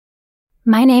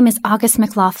My name is August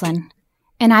McLaughlin,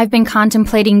 and I've been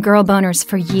contemplating girl boners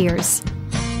for years.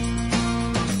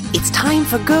 It's time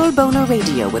for Girl Boner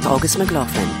Radio with August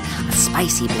McLaughlin, a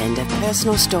spicy blend of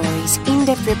personal stories,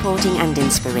 in-depth reporting and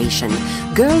inspiration.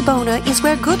 Girl Boner is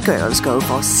where good girls go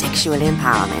for sexual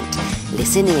empowerment.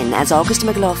 Listen in as August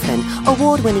McLaughlin,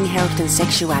 award-winning health and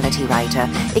sexuality writer,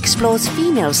 explores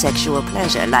female sexual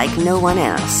pleasure like no one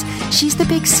else. She's the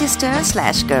big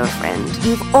sister/girlfriend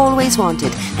you've always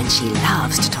wanted, and she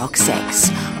loves to talk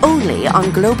sex. Only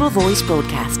on Global Voice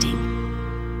Broadcasting.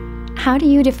 How do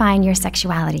you define your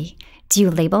sexuality? Do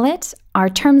you label it? Are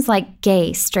terms like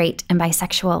gay, straight, and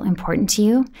bisexual important to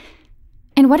you?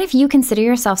 And what if you consider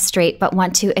yourself straight but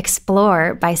want to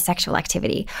explore bisexual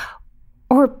activity?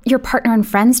 Or your partner and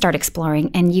friends start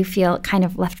exploring and you feel kind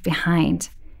of left behind?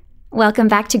 Welcome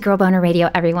back to Girl Boner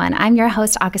Radio, everyone. I'm your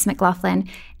host, August McLaughlin.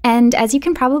 And as you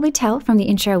can probably tell from the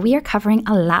intro, we are covering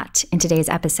a lot in today's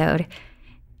episode.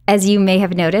 As you may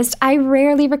have noticed, I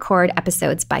rarely record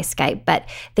episodes by Skype, but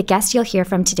the guest you'll hear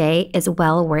from today is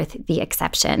well worth the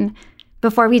exception.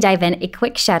 Before we dive in, a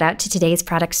quick shout out to today's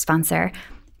product sponsor,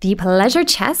 The Pleasure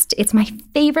Chest. It's my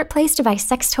favorite place to buy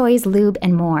sex toys, lube,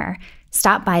 and more.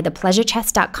 Stop by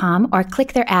thepleasurechest.com or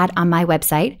click their ad on my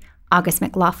website,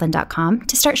 augustmclaughlin.com,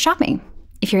 to start shopping.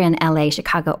 If you're in LA,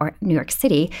 Chicago, or New York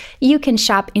City, you can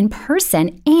shop in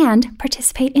person and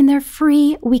participate in their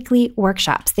free weekly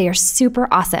workshops. They are super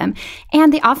awesome,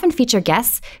 and they often feature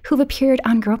guests who've appeared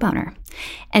on Girl Boner.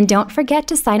 And don't forget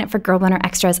to sign up for Girl Boner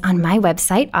Extras on my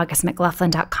website,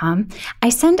 augustmclaughlin.com. I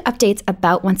send updates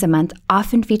about once a month,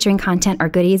 often featuring content or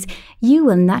goodies you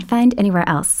will not find anywhere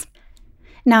else.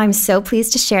 Now, I'm so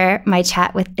pleased to share my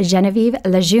chat with Genevieve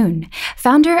Lejeune,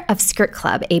 founder of Skirt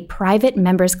Club, a private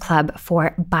members club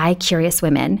for bi-curious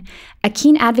women. A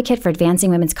keen advocate for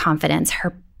advancing women's confidence,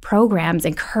 her programs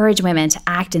encourage women to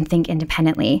act and think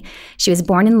independently. She was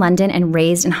born in London and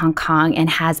raised in Hong Kong and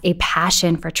has a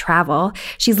passion for travel.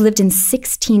 She's lived in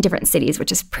 16 different cities,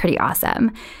 which is pretty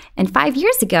awesome. And 5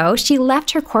 years ago, she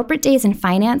left her corporate days in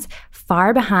finance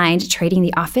far behind, trading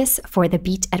the office for the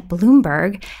beat at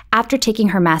Bloomberg after taking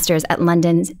her master's at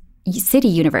London's City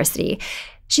University.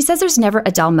 She says there's never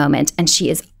a dull moment, and she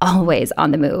is always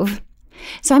on the move.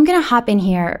 So I'm going to hop in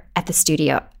here at the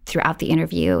studio throughout the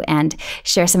interview and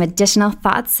share some additional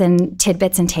thoughts and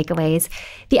tidbits and takeaways.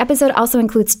 The episode also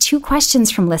includes 2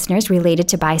 questions from listeners related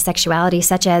to bisexuality,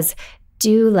 such as,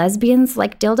 do lesbians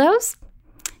like dildos?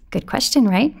 Good question,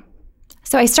 right?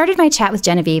 So I started my chat with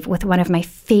Genevieve with one of my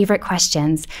favorite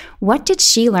questions. What did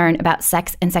she learn about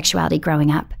sex and sexuality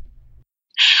growing up?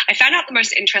 I found out the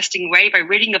most interesting way by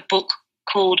reading a book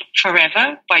called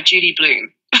Forever by Judy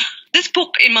Blume. This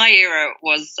book in my era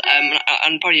was,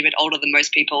 I'm probably a bit older than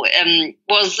most people,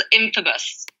 was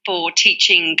infamous for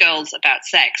teaching girls about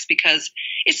sex, because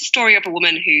it's a story of a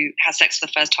woman who has sex for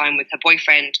the first time with her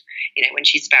boyfriend, when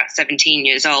she's about 17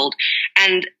 years old.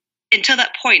 And until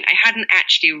that point, I hadn't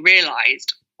actually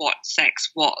realized what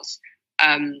sex was.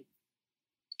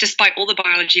 Despite all the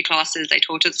biology classes they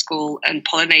taught at school and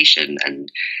pollination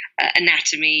and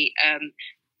anatomy,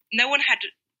 no one had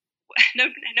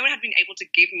been able to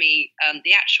give me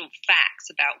the actual facts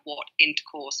about what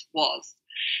intercourse was.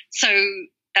 So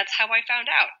that's how I found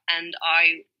out, and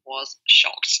I was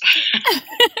shocked.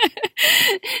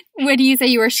 When you say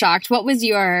you were shocked, what was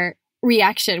your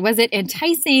reaction? Was it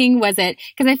enticing? Was it,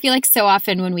 because I feel like so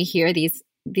often when we hear these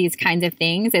kinds of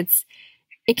things,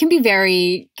 it can be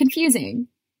very confusing.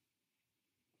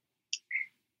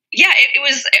 Yeah,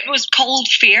 it was cold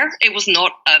fear. It was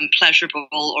not pleasurable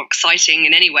or exciting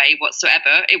in any way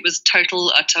whatsoever. It was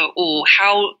total utter awe.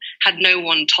 How had no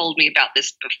one told me about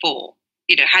this before?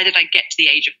 How did I get to the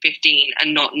age of 15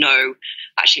 and not know?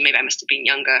 Actually, maybe I must have been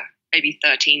younger, maybe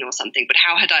 13 or something. But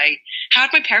how had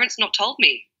my parents not told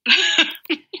me? I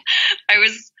think I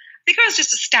was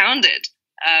just astounded.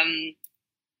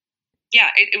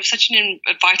 It was such a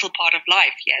vital part of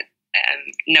life, yet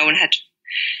no one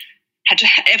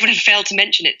everyone had failed to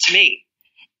mention it to me.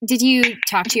 Did you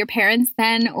talk to your parents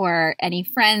then, or any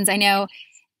friends? I know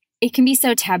it can be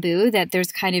so taboo that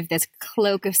there's kind of this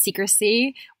cloak of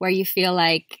secrecy where you feel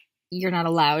like you're not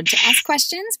allowed to ask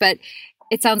questions, but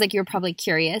it sounds like you were probably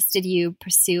curious. Did you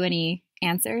pursue any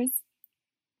answers?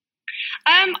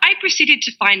 I proceeded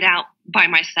to find out by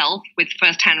myself with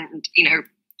firsthand,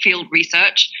 field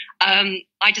research.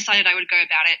 I decided I would go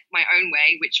about it my own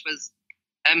way, which was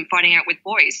finding out with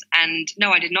boys. And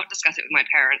no, I did not discuss it with my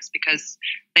parents, because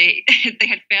they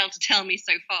had failed to tell me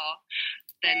so far.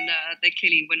 Then they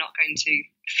clearly were not going to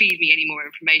feed me any more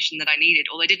information that I needed,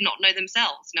 or they did not know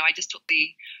themselves. No, I just took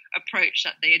the approach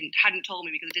that they hadn't told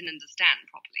me because I didn't understand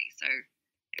properly. So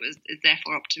it's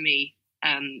therefore up to me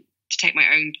to take my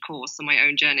own course and my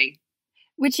own journey.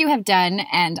 Which you have done,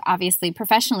 and obviously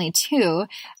professionally too,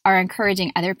 are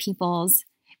encouraging other people's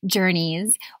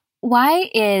journeys. Why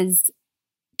is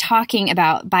talking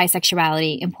about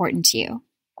bisexuality important to you?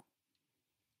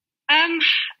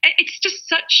 It's just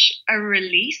such a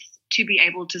release to be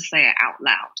able to say it out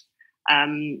loud.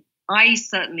 I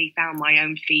certainly found my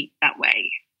own feet that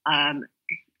way.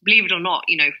 Believe it or not,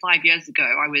 5 years ago,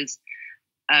 I was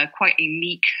quite a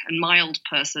meek and mild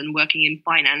person working in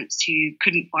finance who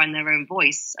couldn't find their own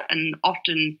voice and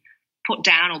often put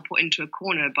down or put into a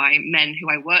corner by men who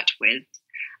I worked with.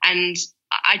 And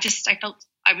I felt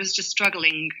I was just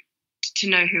struggling to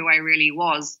know who I really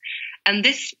was. And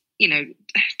this,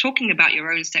 talking about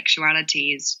your own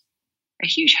sexuality is a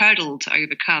huge hurdle to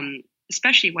overcome,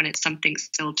 especially when it's something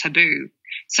still taboo.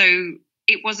 So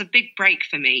it was a big break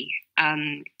for me.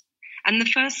 And the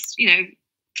first,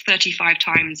 35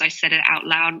 times I said it out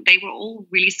loud, they were all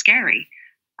really scary.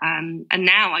 And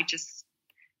now I just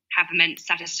have immense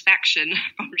satisfaction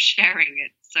from sharing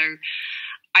it. So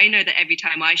I know that every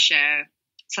time I share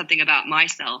something about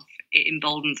myself, it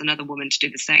emboldens another woman to do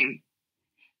the same.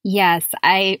 Yes,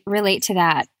 I relate to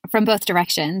that from both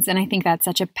directions. And I think that's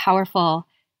such a powerful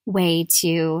way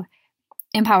to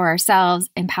empower ourselves,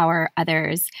 empower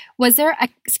others. Was there a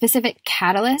specific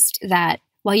catalyst that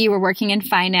while you were working in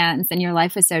finance and your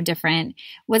life was so different,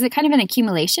 was it kind of an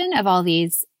accumulation of all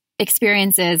these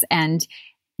experiences and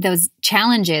those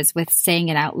challenges with saying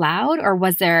it out loud? Or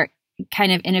was there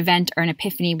kind of an event or an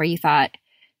epiphany where you thought,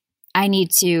 I need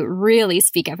to really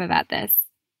speak up about this?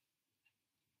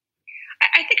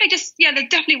 I think there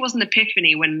definitely was an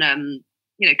epiphany when,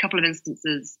 a couple of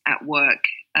instances at work,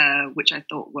 which I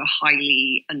thought were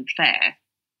highly unfair.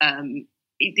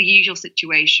 The usual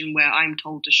situation where I'm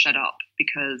told to shut up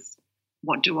because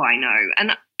what do I know?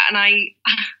 And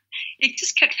it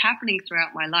just kept happening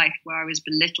throughout my life where I was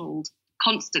belittled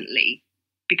constantly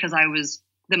because I was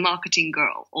the marketing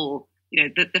girl or,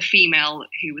 the female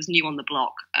who was new on the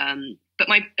block. But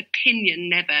my opinion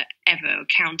never, ever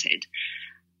counted.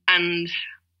 And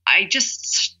I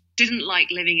just didn't like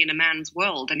living in a man's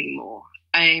world anymore.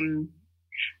 And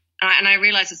I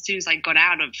realized as soon as I got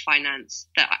out of finance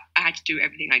that I had to do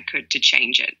everything I could to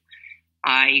change it.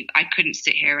 I couldn't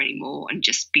sit here anymore and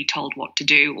just be told what to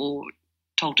do or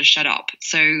told to shut up.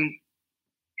 So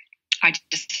I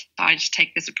just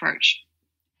take this approach.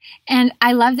 And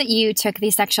I love that you took the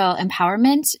sexual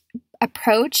empowerment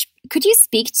approach. Could you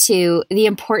speak to the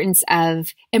importance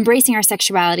of embracing our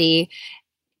sexuality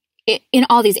in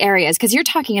all these areas? Because you're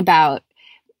talking about,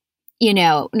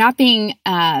 not being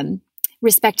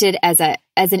respected as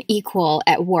an equal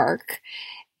at work.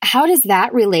 How does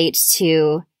that relate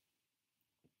to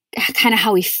kind of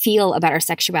how we feel about our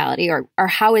sexuality, or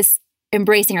how is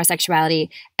embracing our sexuality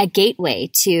a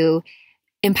gateway to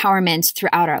empowerment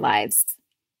throughout our lives?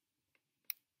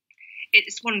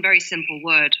 It's one very simple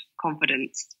word: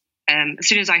 confidence. As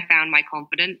soon as I found my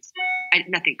confidence,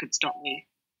 nothing could stop me.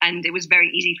 And it was very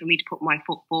easy for me to put my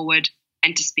foot forward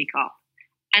and to speak up.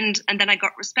 And then I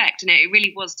got respect. And it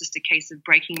really was just a case of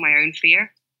breaking my own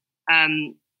fear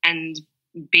and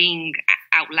being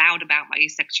out loud about my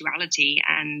sexuality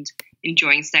and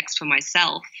enjoying sex for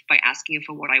myself by asking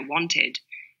for what I wanted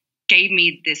gave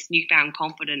me this newfound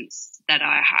confidence that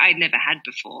I'd never had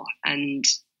before. And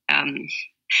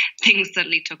things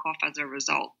suddenly took off as a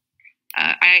result.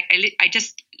 I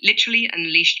just literally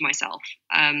unleashed myself.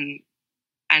 And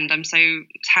I'm so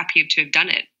happy to have done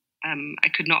it. I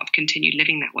could not have continued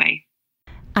living that way.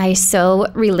 I so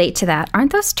relate to that.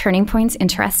 Aren't those turning points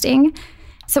interesting?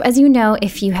 So as you know,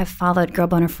 if you have followed Girl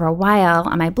Boner for a while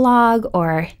on my blog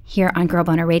or here on Girl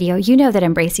Boner Radio, you know that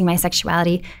embracing my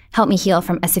sexuality helped me heal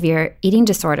from a severe eating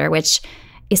disorder, which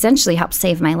essentially helped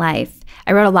save my life.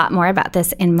 I wrote a lot more about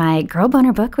this in my Girl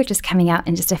Boner book, which is coming out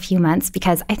in just a few months,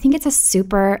 because I think it's a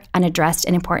super unaddressed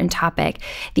and important topic,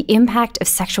 the impact of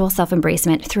sexual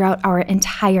self-embracement throughout our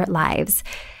entire lives.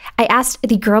 I asked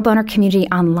the Girl Boner community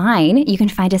online, you can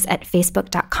find us at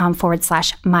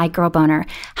facebook.com/mygirlboner,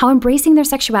 how embracing their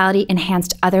sexuality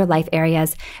enhanced other life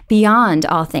areas beyond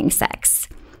all things sex.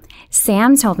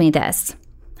 Sam told me this: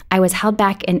 I was held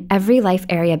back in every life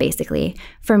area, basically.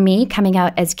 For me, coming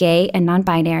out as gay and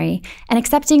non-binary and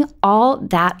accepting all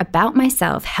that about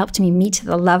myself helped me meet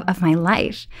the love of my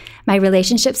life. My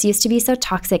relationships used to be so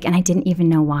toxic and I didn't even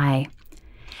know why.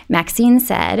 Maxine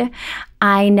said,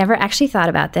 I never actually thought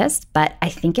about this, but I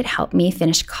think it helped me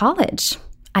finish college.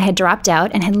 I had dropped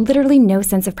out and had literally no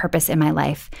sense of purpose in my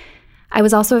life. I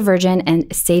was also a virgin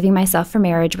and saving myself for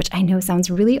marriage, which I know sounds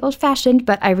really old-fashioned,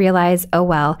 but I realize, oh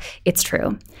well, it's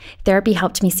true. Therapy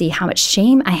helped me see how much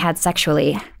shame I had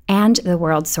sexually and the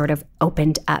world sort of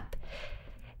opened up.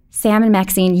 Sam and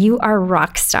Maxine, you are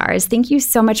rock stars. Thank you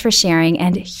so much for sharing,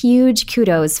 and huge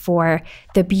kudos for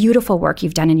the beautiful work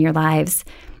you've done in your lives.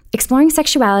 Exploring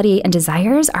sexuality and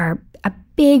desires are a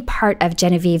big part of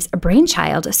Genevieve's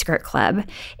brainchild, Skirt Club,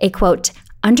 a, quote,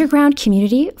 underground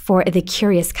community for the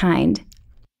curious kind.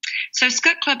 So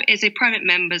Skirt Club is a private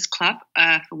members club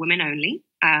for women only,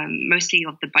 mostly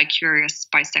of the bi-curious,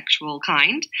 bisexual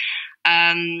kind.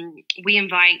 We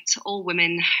invite all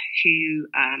women who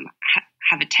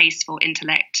have a taste for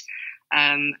intellect,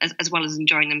 as well as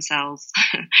enjoying themselves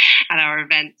at our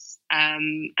events,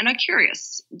 and are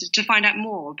curious to find out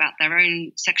more about their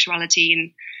own sexuality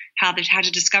and how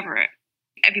to discover it.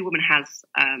 Every woman has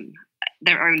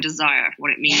their own desire of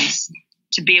what it means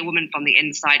to be a woman from the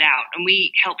inside out, and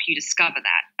we help you discover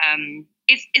that.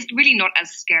 It's really not as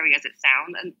scary as it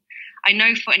sounds, and I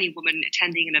know for any woman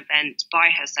attending an event by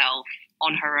herself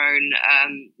on her own,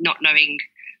 not knowing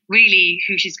really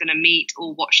who she's going to meet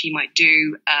or what she might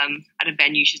do at a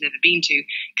venue she's never been to,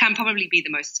 can probably be the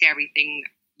most scary thing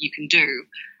you can do.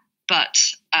 But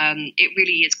it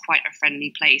really is quite a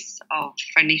friendly place of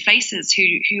friendly faces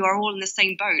who are all in the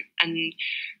same boat. And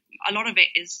a lot of it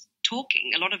is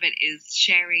talking. A lot of it is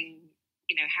sharing,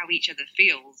 how each other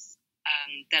feels,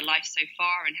 their life so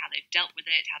far and how they've dealt with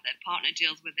it, how their partner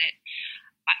deals with it.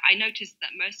 I noticed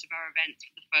that most of our events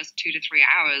for the first 2 to 3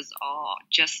 hours are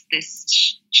just this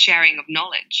sharing of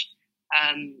knowledge,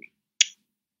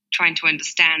 trying to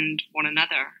understand one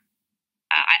another.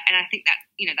 And I think that,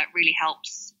 that really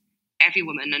helps every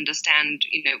woman understand,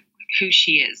 who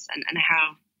she is and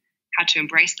how to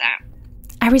embrace that.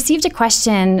 I received a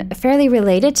question fairly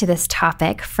related to this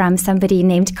topic from somebody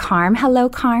named Carm. Hello,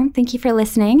 Carm. Thank you for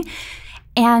listening.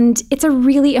 And it's a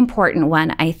really important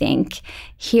one, I think.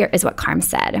 Here is what Carm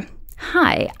said.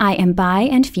 Hi, I am bi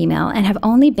and female and have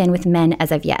only been with men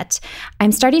as of yet.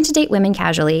 I'm starting to date women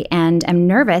casually and am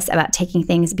nervous about taking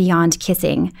things beyond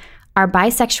kissing. Are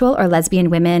bisexual or lesbian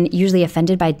women usually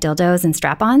offended by dildos and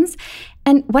strap-ons?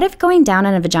 And what if going down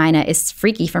on a vagina is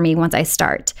freaky for me once I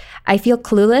start? I feel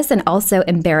clueless and also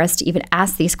embarrassed to even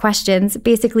ask these questions.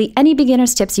 Basically, any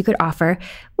beginner's tips you could offer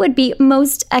would be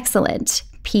most excellent.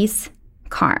 Peace,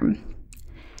 Carm.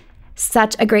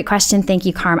 Such a great question. Thank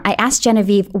you, Carm. I asked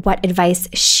Genevieve what advice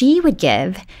she would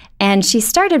give, and she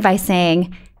started by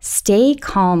saying, stay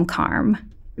calm, Carm.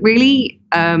 Really,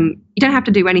 you don't have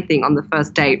to do anything on the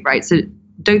first date, right? So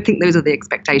don't think those are the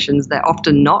expectations. They're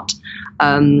often not.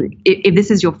 If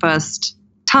this is your first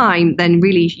time, then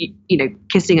really,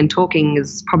 kissing and talking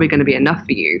is probably going to be enough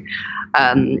for you.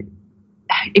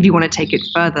 If you want to take it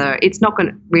further, it's not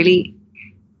going to really.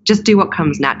 Just do what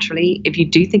comes naturally. If you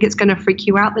do think it's going to freak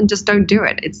you out, then just don't do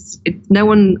it. It's no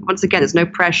one, once again, there's no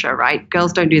pressure, right?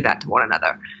 Girls don't do that to one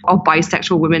another. Are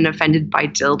bisexual women offended by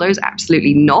dildos?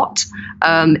 Absolutely not.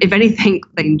 If anything,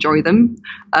 they enjoy them.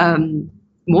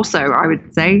 More so, I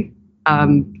would say.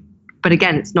 But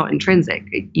again, it's not intrinsic.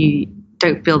 You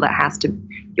don't feel that has to,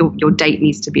 your date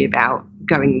needs to be about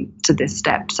going to this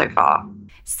step so far.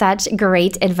 Such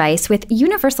great advice with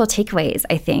universal takeaways,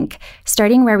 I think.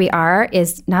 Starting where we are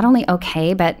is not only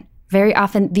okay, but very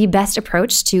often the best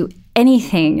approach to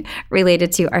anything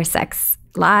related to our sex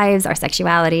lives, our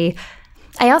sexuality.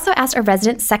 I also asked our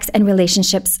resident sex and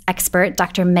relationships expert,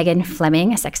 Dr. Megan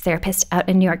Fleming, a sex therapist out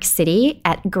in New York City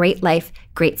at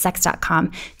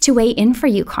greatlifegreatsex.com, to weigh in for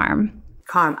you, Carm.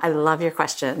 Carm, I love your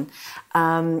question.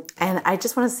 And I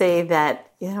just want to say that,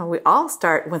 we all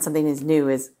start when something is new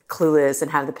is clueless and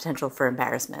have the potential for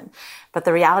embarrassment. But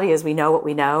the reality is we know what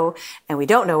we know and we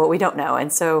don't know what we don't know.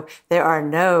 And so there are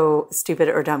no stupid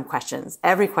or dumb questions.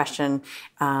 Every question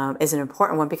is an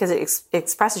important one because it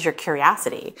expresses your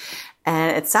curiosity.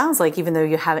 And it sounds like even though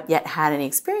you haven't yet had any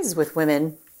experiences with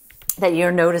women, that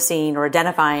you're noticing or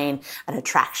identifying an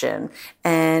attraction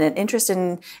and an interest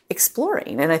in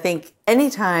exploring. And I think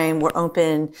anytime we're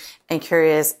open and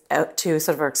curious to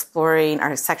sort of exploring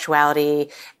our sexuality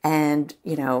and,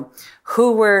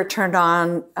 who we're turned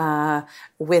on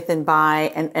with and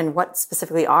by and what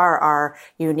specifically are our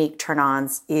unique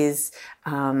turn-ons is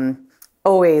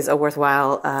always a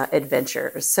worthwhile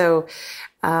adventure. So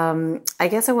I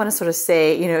guess I want to sort of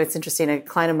say, it's interesting. A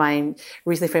client of mine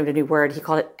recently framed a new word. He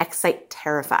called it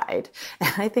excite-terrified.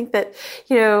 And I think that,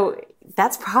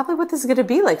 that's probably what this is going to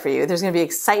be like for you. There's going to be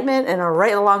excitement and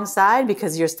right alongside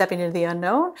because you're stepping into the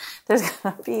unknown. There's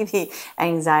going to be the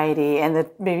anxiety and the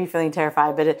maybe feeling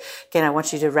terrified. But again, I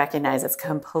want you to recognize it's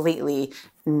completely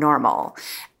normal.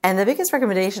 And the biggest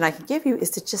recommendation I can give you is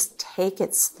to just take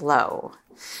it slow.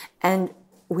 And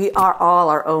we are all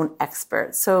our own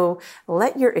experts. So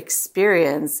let your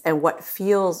experience and what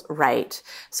feels right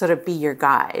sort of be your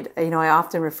guide. I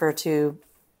often refer to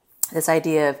this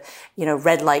idea of,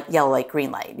 red light, yellow light,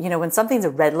 green light. When something's a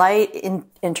red light,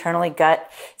 internally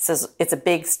gut says it's a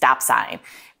big stop sign.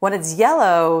 When it's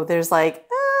yellow, there's like,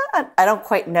 I don't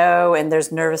quite know, and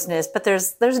there's nervousness, but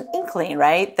there's an inkling,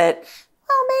 right? That,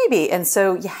 well, maybe. And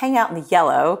so you hang out in the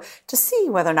yellow to see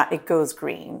whether or not it goes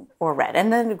green or red.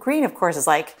 And then the green, of course, is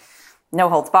like no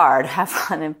holds barred, have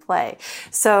fun and play.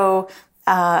 So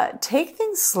take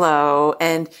things slow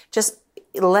and just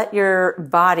let your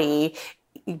body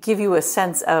give you a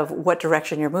sense of what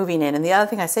direction you're moving in. And the other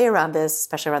thing I say around this,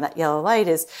 especially around that yellow light,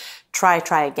 is try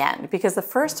again. Because the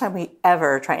first time we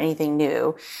ever try anything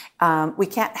new, we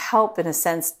can't help in a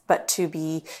sense but to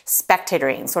be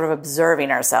spectating, sort of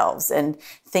observing ourselves and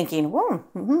thinking,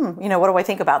 what do I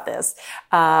think about this?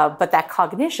 But that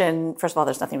cognition, first of all,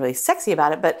 there's nothing really sexy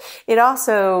about it, but it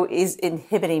also is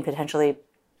inhibiting potentially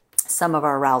some of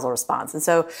our arousal response. And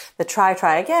so the try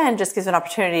again just gives an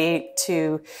opportunity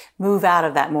to move out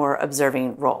of that more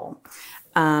observing role.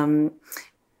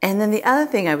 And then the other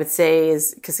thing I would say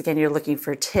is, because again, you're looking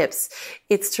for tips,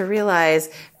 it's to realize,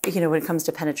 when it comes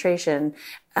to penetration,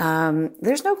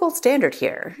 there's no gold standard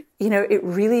here. It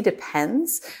really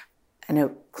depends. I know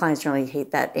clients generally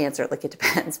hate that answer, like it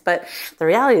depends, but the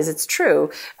reality is it's true.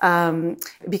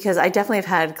 Because I definitely have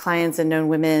had clients and known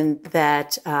women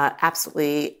that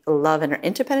absolutely love and are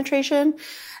into penetration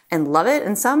and love it,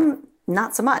 and some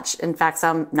not so much. In fact,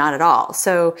 some not at all.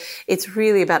 So it's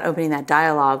really about opening that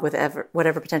dialogue with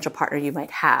whatever potential partner you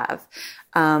might have.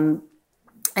 And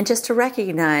just to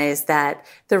recognize that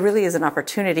there really is an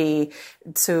opportunity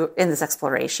in this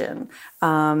exploration.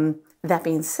 That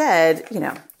being said,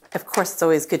 of course, it's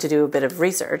always good to do a bit of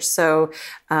research. So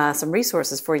some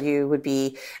resources for you would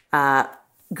be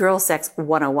Girl Sex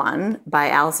 101 by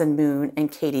Allison Moon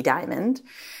and Katie Diamond.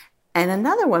 And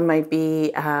another one might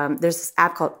be, there's this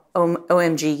app called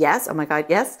OMG Yes, oh my God,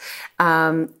 yes.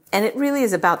 And it really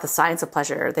is about the science of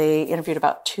pleasure. They interviewed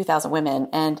about 2,000 women.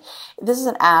 And this is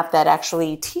an app that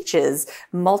actually teaches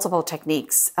multiple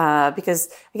techniques, because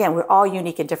again, we're all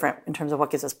unique and different in terms of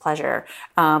what gives us pleasure.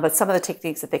 But some of the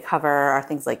techniques that they cover are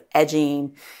things like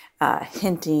edging,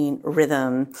 hinting,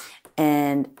 rhythm,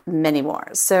 and many more.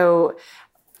 So,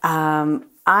 I'm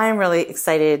really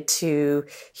excited to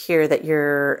hear that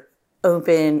you're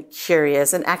open,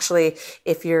 curious. And actually,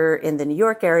 if you're in the New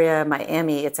York area,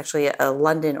 Miami, it's actually a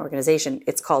London organization.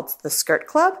 It's called the Skirt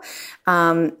Club.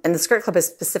 And the Skirt Club is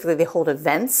specifically, they hold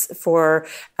events for,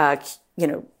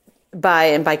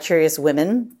 by curious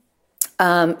women,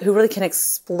 who really can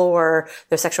explore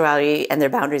their sexuality and their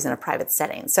boundaries in a private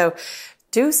setting. So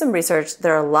do some research.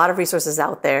 There are a lot of resources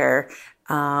out there.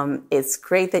 It's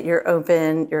great that you're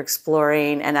open, you're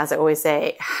exploring, and as I always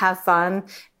say, have fun,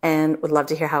 and would love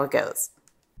to hear how it goes.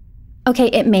 Okay,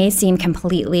 it may seem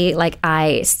completely like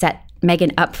I set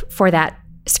Megan up for that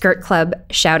Skirt Club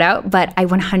shout out, but I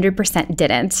 100%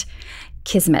 didn't.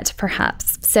 Kismet,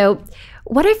 perhaps. So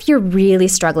what if you're really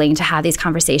struggling to have these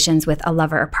conversations with a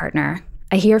lover or partner?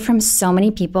 I hear from so many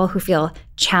people who feel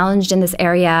challenged in this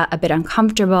area, a bit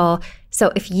uncomfortable.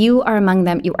 So if you are among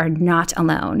them, you are not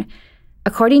alone.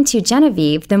 According to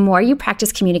Genevieve, the more you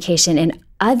practice communication in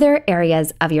other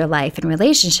areas of your life and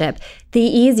relationship, the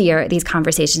easier these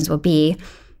conversations will be.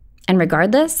 And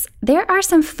regardless, there are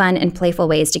some fun and playful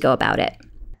ways to go about it.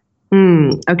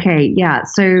 Okay, yeah.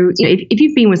 So if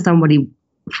you've been with somebody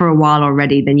for a while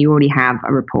already, then you already have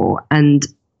a rapport. And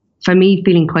for me,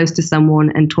 feeling close to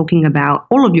someone and talking about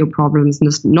all of your problems,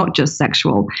 not just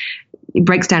sexual, it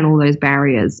breaks down all those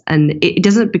barriers. And it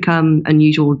doesn't become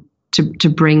unusual to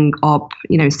bring up,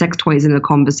 sex toys in a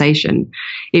conversation.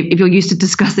 If you're used to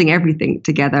discussing everything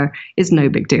together, it's no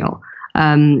big deal.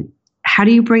 How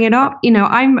do you bring it up?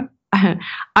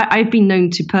 I've been known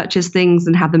to purchase things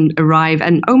and have them arrive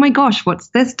and, oh my gosh, what's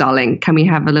this, darling? Can we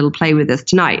have a little play with this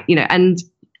tonight? And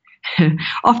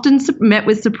often met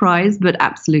with surprise, but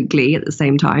absolutely at the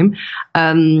same time.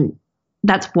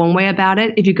 That's one way about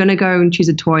it. If you're going to go and choose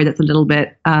a toy that's a little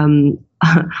bit on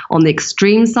the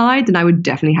extreme side, then I would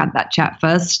definitely have that chat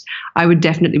first. I would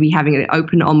definitely be having it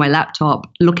open on my laptop,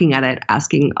 looking at it,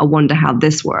 asking, I wonder how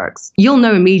this works. You'll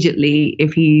know immediately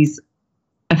if he's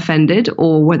offended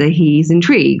or whether he's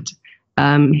intrigued.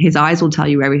 His eyes will tell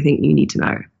you everything you need to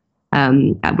know,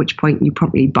 at which point you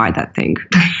probably buy that thing.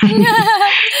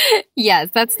 Yes,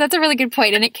 that's a really good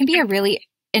point. And it can be a really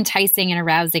enticing and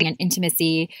arousing and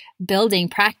intimacy building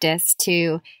practice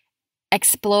to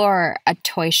explore a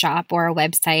toy shop or a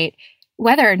website,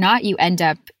 whether or not you end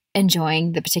up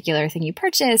enjoying the particular thing you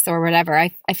purchase or whatever.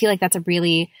 I feel like that's a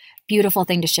really beautiful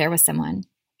thing to share with someone.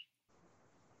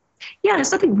 Yeah,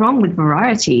 there's nothing wrong with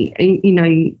variety.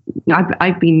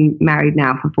 I've been married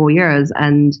now for 4 years,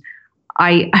 and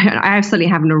I absolutely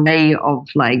have an array of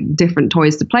like different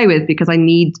toys to play with because I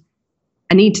need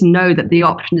to know that the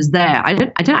option is there. I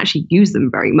don't actually use them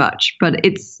very much, but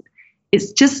it's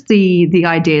just the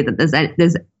idea that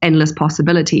there's endless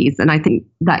possibilities, and I think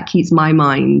that keeps my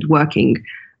mind working,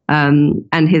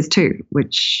 and his too,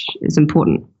 which is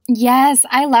important. Yes,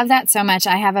 I love that so much.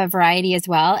 I have a variety as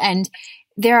well, and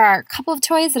there are a couple of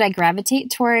toys that I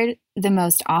gravitate toward the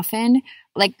most often.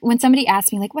 Like when somebody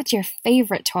asks me, like, what's your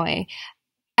favorite toy?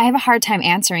 I have a hard time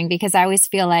answering because I always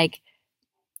feel like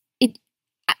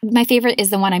my favorite is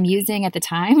the one I'm using at the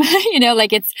time.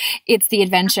 Like it's the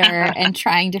adventure and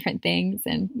trying different things.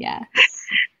 And yeah.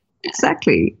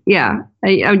 Exactly. Yeah.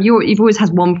 You've always had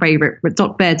one favorite, but it's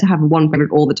not fair to have one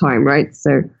favorite all the time, right?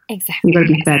 So exactly. You've got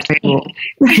to be fair to it all.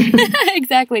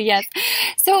 Exactly. Yes.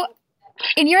 So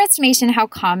in your estimation, how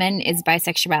common is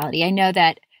bisexuality? I know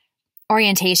that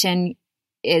orientation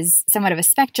is somewhat of a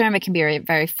spectrum. It can be very,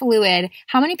 very fluid.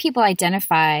 How many people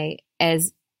identify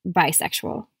as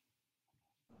bisexual?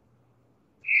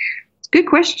 Good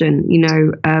question.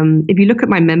 If you look at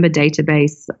my member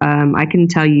database, I can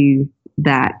tell you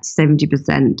that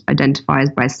 70% identify as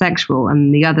bisexual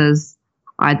and the others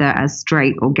either as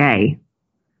straight or gay.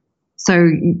 So,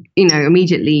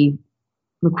 immediately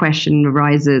the question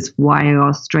arises, why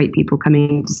are straight people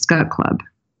coming to Skirt Club?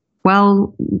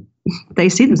 Well, they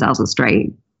see themselves as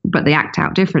straight, but they act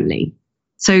out differently.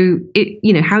 So,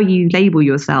 how you label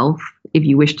yourself, if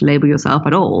you wish to label yourself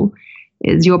at all,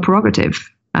 is your prerogative.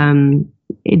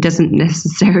 It doesn't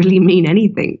necessarily mean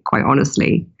anything, quite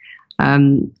honestly.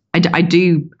 I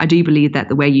do believe that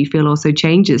the way you feel also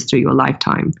changes through your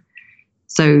lifetime.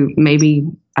 So maybe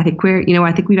I think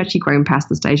we've actually grown past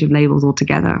the stage of labels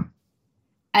altogether.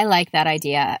 I like that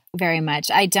idea very much.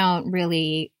 I don't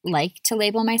really like to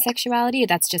label my sexuality.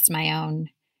 That's just my own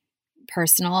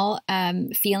personal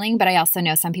feeling. But I also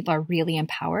know some people are really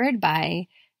empowered by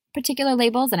particular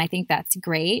labels, and I think that's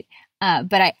great.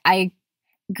 But I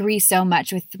agree so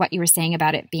much with what you were saying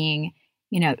about it being,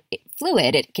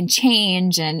 fluid. It can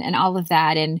change and all of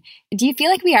that. And do you feel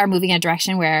like we are moving in a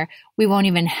direction where we won't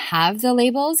even have the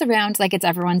labels around? Like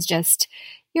everyone's just,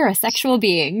 you're a sexual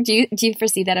being. Do you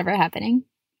foresee that ever happening?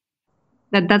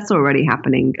 That's already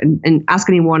happening. And ask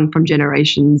anyone from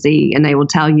Generation Z, and they will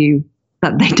tell you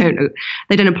that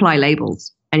they don't apply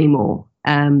labels anymore.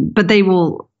 But they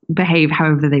will behave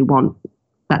however they want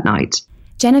that night.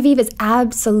 Genevieve is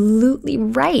absolutely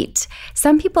right.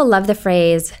 Some people love the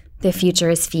phrase, the future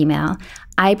is female.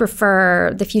 I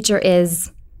prefer the future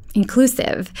is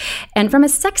inclusive. And from a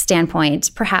sex standpoint,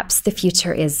 perhaps the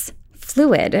future is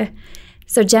fluid.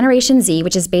 So Generation Z,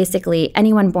 which is basically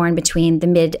anyone born between the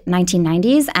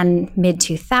mid-1990s and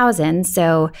mid-2000s,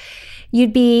 so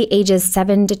you'd be ages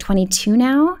 7 to 22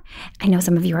 now. I know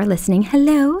some of you are listening.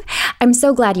 Hello. I'm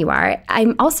so glad you are.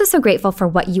 I'm also so grateful for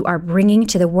what you are bringing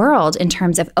to the world in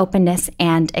terms of openness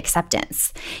and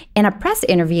acceptance. In a press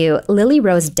interview, Lily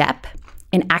Rose Depp,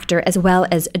 an actor as well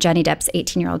as Johnny Depp's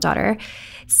 18-year-old daughter,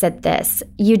 said this: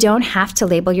 you don't have to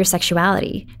label your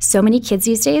sexuality. So many kids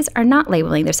these days are not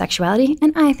labeling their sexuality,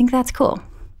 and I think that's cool.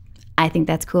 I think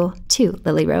that's cool too,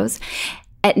 Lily Rose.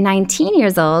 At 19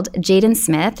 years old, Jaden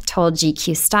Smith told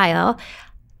GQ Style,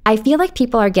 I feel like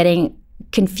people are getting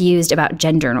confused about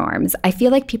gender norms. I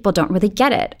feel like people don't really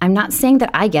get it. I'm not saying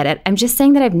that I get it. I'm just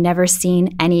saying that I've never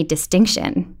seen any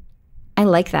distinction. I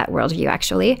like that worldview,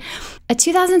 actually. A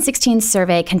 2016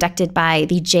 survey conducted by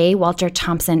the J. Walter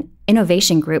Thompson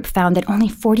Innovation Group found that only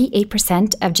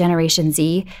 48% of Generation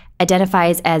Z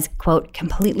identifies as, quote,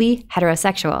 completely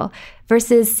heterosexual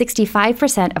versus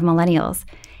 65% of millennials.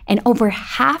 And over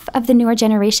half of the newer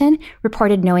generation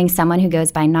reported knowing someone who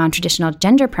goes by non-traditional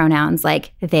gender pronouns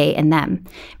like they and them,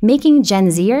 making Gen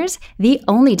Zers the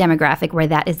only demographic where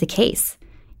that is the case.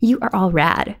 You are all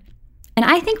rad. And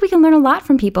I think we can learn a lot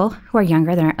from people who are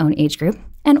younger than our own age group,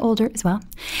 and older as well,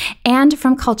 and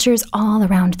from cultures all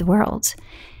around the world.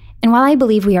 And while I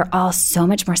believe we are all so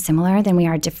much more similar than we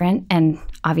are different, and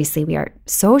obviously we are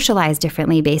socialized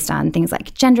differently based on things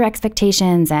like gender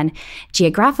expectations and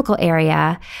geographical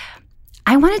area,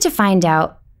 I wanted to find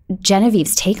out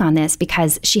Genevieve's take on this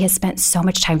because she has spent so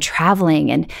much time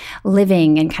traveling and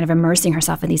living and kind of immersing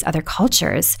herself in these other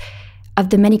cultures. Of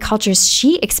the many cultures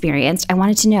she experienced, I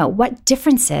wanted to know what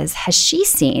differences has she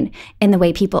seen in the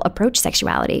way people approach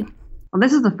sexuality? Well,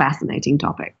 this is a fascinating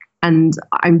topic. And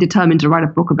I'm determined to write a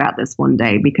book about this one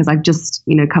day because I've just,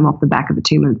 come off the back of a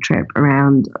 2-month trip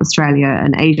around Australia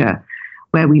and Asia,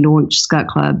 where we launched Skirt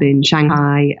Club in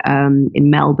Shanghai, in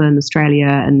Melbourne, Australia,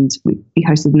 and we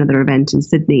hosted another event in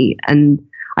Sydney. And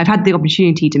I've had the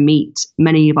opportunity to meet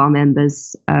many of our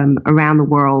members around the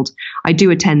world. I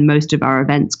do attend most of our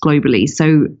events globally,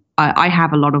 so I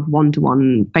have a lot of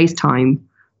one-to-one FaceTime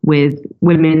with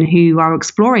women who are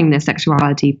exploring their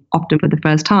sexuality, often for the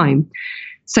first time.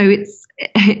 So it's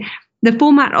the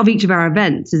format of each of our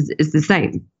events is the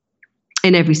same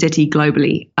in every city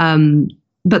globally,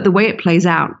 but the way it plays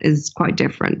out is quite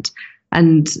different.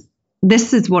 And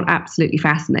this is what absolutely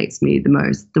fascinates me the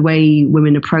most: the way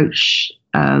women approach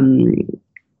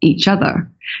each other,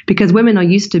 because women are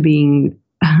used to being,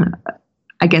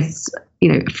 I guess,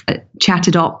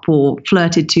 chatted up or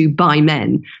flirted to by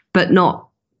men, but not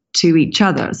to each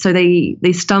other. So they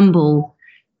stumble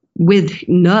with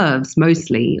nerves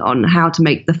mostly on how to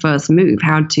make the first move,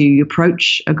 how to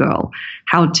approach a girl,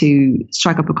 how to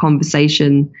strike up a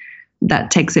conversation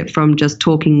that takes it from just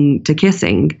talking to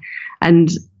kissing. And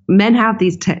men have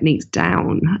these techniques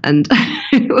down, and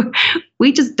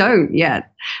we just don't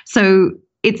yet. So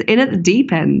it's in at the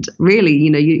deep end, really.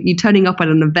 You're turning up at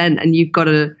an event and you've got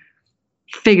to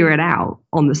figure it out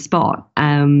on the spot,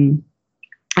 and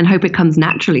hope it comes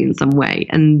naturally in some way.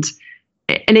 And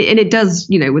it does,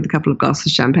 with a couple of glasses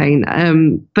of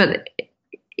champagne. But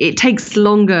it takes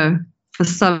longer for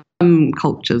some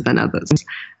cultures than others.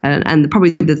 And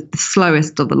probably the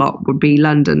slowest of the lot would be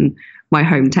London, my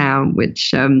hometown,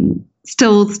 which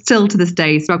still to this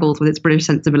day struggles with its British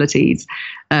sensibilities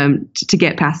to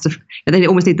get past. They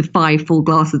almost need the 5 full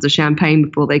glasses of champagne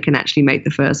before they can actually make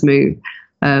the first move.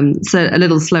 So a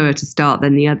little slower to start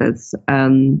than the others.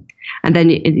 And then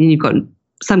you've got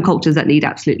some cultures that need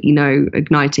absolutely no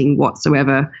igniting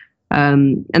whatsoever.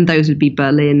 And those would be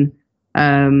Berlin,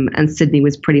 and Sydney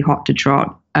was pretty hot to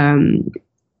trot.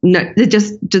 No, they're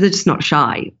just not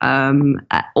shy.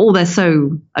 Or they're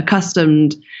so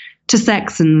accustomed to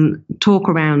sex and talk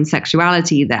around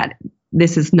sexuality that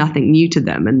this is nothing new to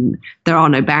them, and there are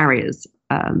no barriers.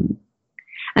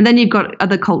 And then you've got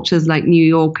other cultures like New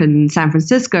York and San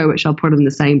Francisco, which I'll put in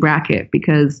the same bracket,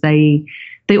 because they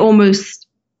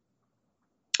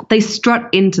strut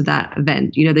into that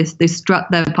event. They strut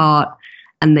their part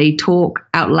and they talk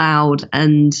out loud,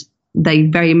 and they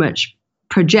very much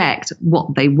project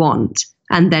what they want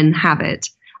and then have it.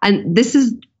 And this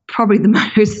is probably the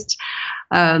most,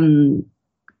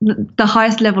 the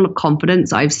highest level of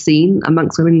confidence I've seen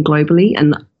amongst women globally,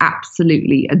 and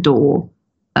absolutely adore.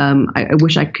 I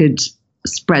wish I could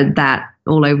spread that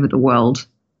all over the world.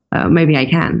 Maybe I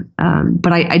can.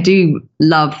 But I do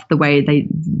love the way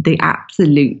they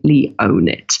absolutely own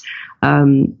it.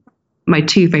 My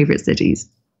 2 favorite cities.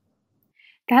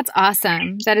 That's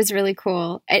awesome. That is really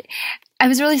cool. I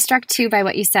was really struck too by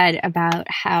what you said about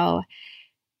how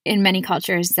in many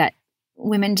cultures that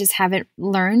women just haven't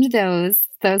learned those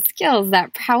skills,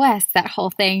 that prowess, that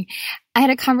whole thing. I had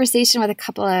a conversation with a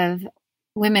couple of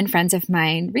women friends of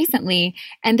mine recently,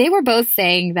 and they were both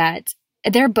saying that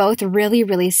they're both really,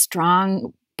 really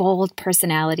strong, bold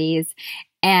personalities,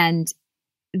 and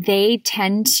they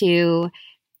tend to,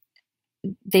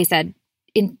 they said,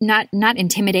 not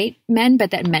intimidate men,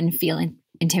 but that men feel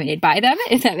intimidated by them,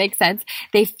 if that makes sense.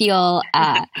 They feel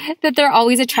that they're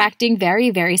always attracting very,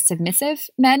 very submissive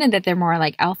men, and that they're more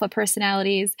like alpha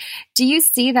personalities. Do you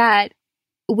see that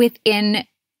within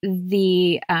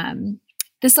the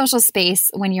social space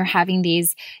when you're having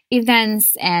these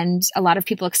events and a lot of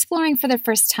people exploring for the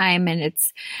first time, and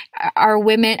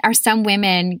are some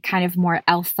women kind of more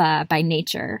alpha by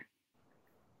nature?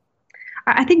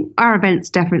 I think our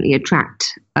events definitely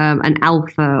attract an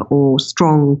alpha or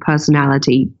strong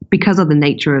personality because of the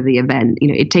nature of the event.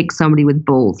 It takes somebody with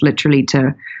balls literally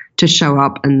to show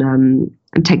up and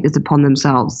take this upon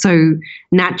themselves. So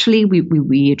naturally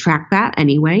we attract that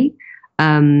anyway.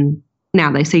 Now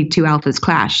they see 2 alphas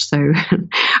clash, so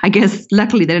I guess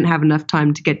luckily they don't have enough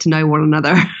time to get to know one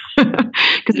another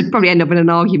because they'd probably end up in an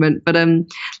argument. But I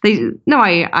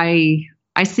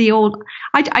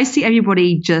see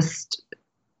everybody just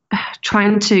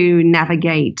trying to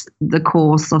navigate the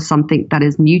course of something that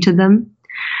is new to them,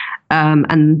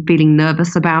 and feeling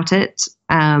nervous about it,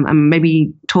 and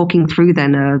maybe talking through their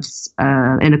nerves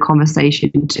in a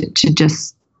conversation to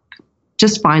just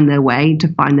find their way, to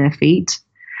find their feet.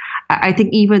 I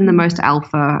think even the most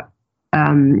alpha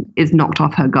is knocked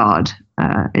off her guard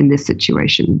in this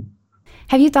situation.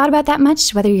 Have you thought about that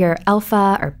much, whether you're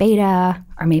alpha or beta,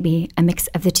 or maybe a mix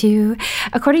of the two?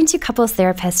 According to couples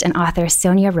therapist and author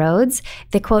Sonia Rhodes,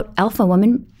 the quote, alpha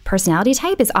woman personality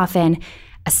type is often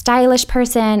a stylish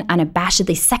person,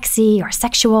 unabashedly sexy or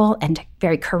sexual, and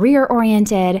very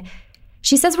career-oriented.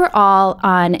 She says we're all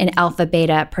on an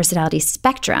alpha-beta personality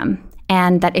spectrum,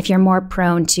 and that if you're more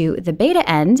prone to the beta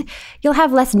end, you'll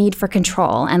have less need for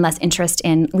control and less interest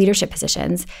in leadership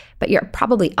positions, but you're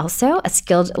probably also a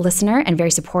skilled listener and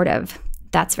very supportive.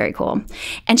 That's very cool.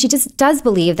 And she just does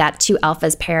believe that two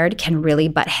alphas paired can really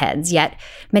butt heads, yet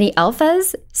many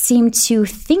alphas seem to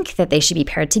think that they should be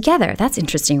paired together. That's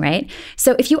interesting, right?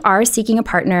 So if you are seeking a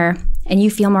partner and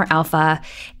you feel more alpha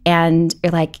and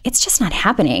you're like, it's just not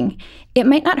happening, it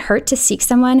might not hurt to seek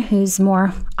someone who's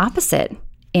more opposite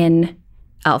in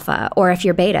alpha. Or if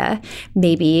you're beta,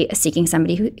 maybe seeking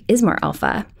somebody who is more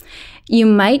alpha. You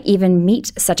might even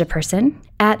meet such a person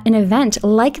at an event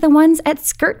like the ones at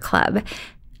Skirt Club.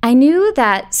 I knew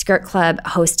that Skirt Club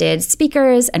hosted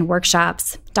speakers and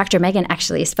workshops. Dr. Megan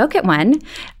actually spoke at one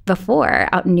before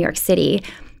out in New York City,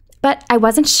 but I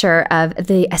wasn't sure of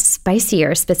the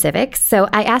spicier specifics. So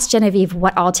I asked Genevieve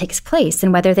what all takes place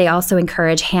and whether they also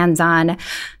encourage hands-on,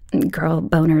 girl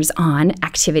boners on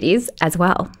activities as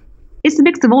well. It's a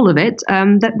mix of all of it.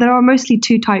 There are mostly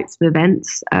two types of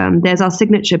events. There's our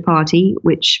signature party,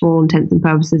 which for all intents and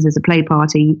purposes is a play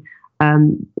party,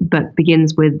 but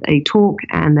begins with a talk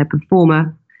and a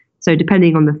performer. So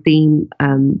depending on the theme,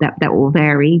 that will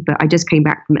vary. But I just came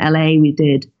back from LA. We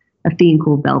did a theme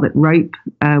called Velvet Rope,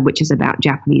 which is about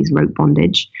Japanese rope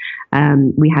bondage.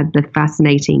 We had the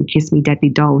fascinating Kiss Me Deadly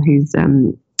doll, who's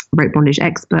rope bondage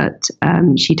expert.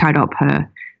 She tied up her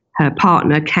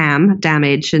partner Cam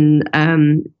Damage, and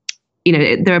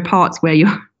there are parts where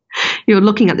you're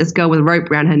looking at this girl with a rope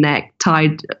around her neck,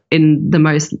 tied in the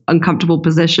most uncomfortable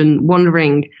position,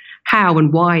 wondering how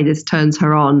and why this turns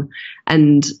her on.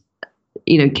 And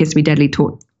Kiss Me Deadly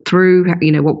talked through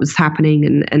what was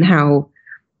happening and how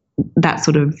that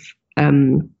sort of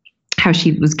how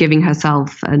she was giving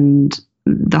herself, and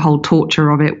the whole torture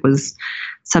of it was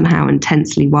somehow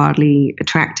intensely, wildly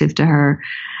attractive to her.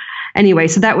 Anyway,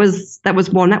 so that was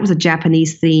one. That was a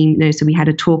Japanese theme, so we had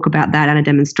a talk about that and a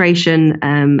demonstration.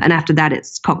 And after that,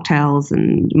 it's cocktails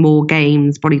and more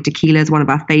games. Body tequila is one of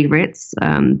our favorites.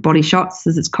 Body shots,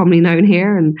 as it's commonly known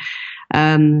here, and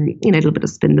a little bit of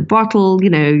spin the bottle.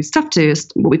 Stuff to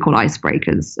what we call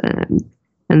icebreakers.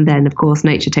 And then, of course,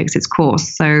 nature takes its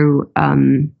course. So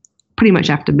pretty much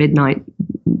after midnight,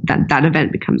 that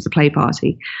event becomes a play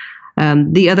party.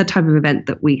 The other type of event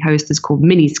that we host is called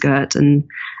Mini Skirt, and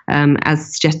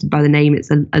as suggested by the name,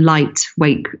 it's a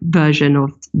lightweight version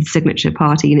of the signature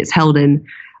party, and it's held in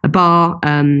a bar.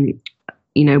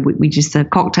 We just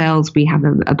serve cocktails. We have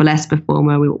a burlesque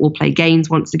performer. We all play games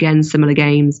once again, similar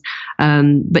games,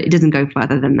 but it doesn't go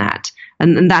further than that.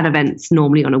 And that event's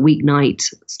normally on a weeknight.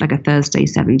 It's like a Thursday,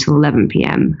 7 till 11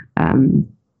 p.m.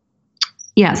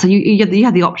 So you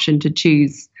have the option to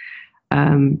choose.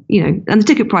 And the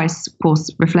ticket price, of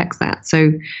course, reflects that.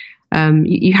 So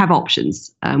you have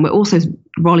options. We're also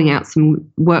rolling out some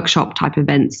workshop type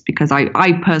events because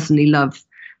I personally love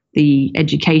the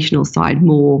educational side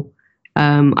more.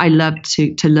 I love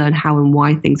to learn how and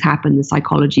why things happen, the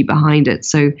psychology behind it.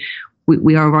 So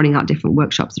we are rolling out different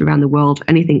workshops around the world,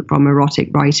 anything from erotic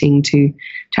writing to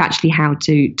actually how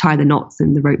to tie the knots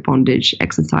in the rope bondage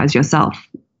exercise yourself.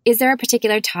 Is there a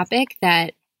particular topic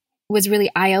that was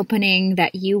really eye-opening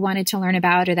that you wanted to learn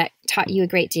about, or that taught you a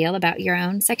great deal about your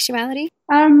own sexuality?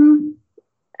 Body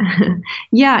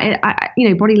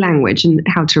language and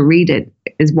how to read it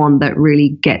is one that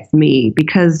really gets me,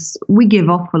 because we give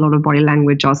off a lot of body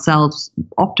language ourselves,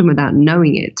 often without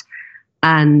knowing it.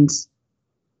 And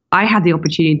I had the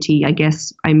opportunity, I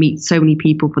guess, I meet so many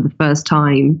people for the first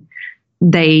time.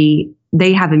 They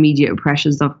have immediate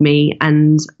impressions of me,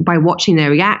 and by watching their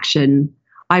reaction,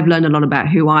 I've learned a lot about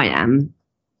who I am,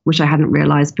 which I hadn't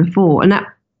realized before. And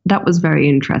that was very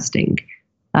interesting.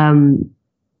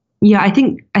 I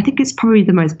think it's probably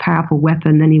the most powerful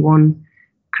weapon anyone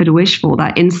could wish for,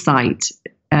 that insight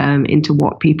into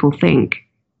what people think.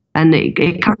 And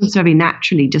it comes very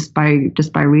naturally just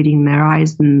by reading their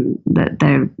eyes and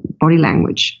their body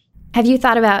language. Have you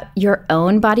thought about your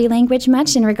own body language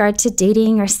much in regard to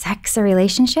dating or sex or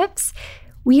relationships?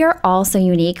 We are all so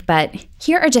unique, but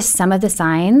here are just some of the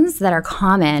signs that are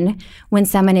common when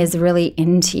someone is really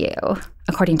into you,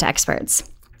 according to experts.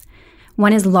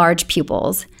 One is large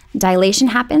pupils. Dilation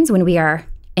happens when we are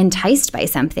enticed by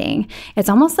something. It's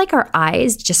almost like our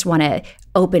eyes just want to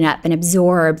open up and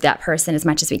absorb that person as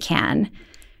much as we can.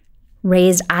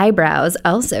 Raised eyebrows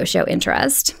also show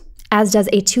interest, as does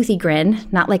a toothy grin,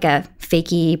 not like a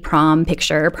fakey prom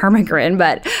picture permagrin,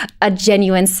 but a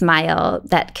genuine smile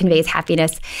that conveys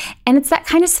happiness. And it's that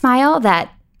kind of smile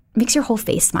that makes your whole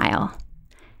face smile.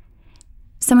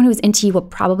 Someone who's into you will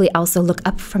probably also look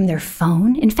up from their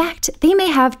phone. In fact, they may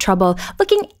have trouble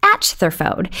looking at their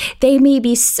phone. They may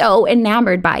be so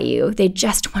enamored by you, they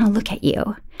just want to look at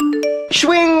you.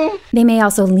 Swing! They may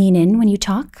also lean in when you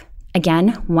talk,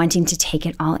 again, wanting to take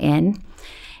it all in.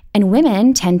 And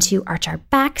women tend to arch our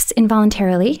backs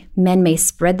involuntarily. Men may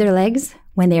spread their legs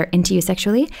when they are into you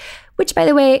sexually, which, by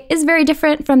the way, is very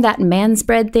different from that man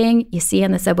spread thing you see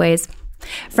on the subways.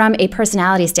 From a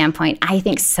personality standpoint, I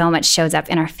think so much shows up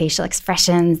in our facial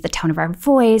expressions, the tone of our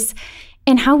voice,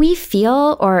 and how we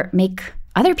feel or make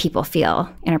other people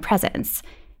feel in our presence.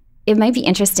 It might be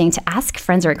interesting to ask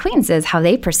friends or acquaintances how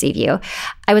they perceive you.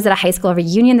 I was at a high school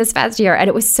reunion this past year, and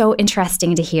it was so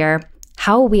interesting to hear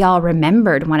how we all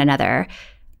remembered one another.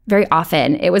 Very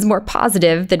often, it was more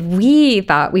positive than we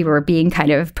thought we were being kind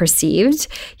of perceived.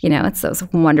 You know, it's those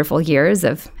wonderful years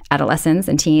of adolescence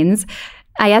and teens.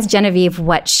 I asked Genevieve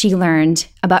what she learned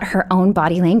about her own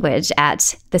body language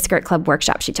at the Skirt Club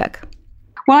workshop she took.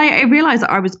 Well, I realized that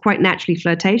I was quite naturally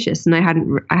flirtatious, and I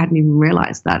hadn't even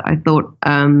realized that. I thought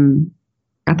I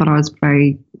was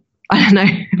very, I don't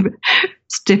know,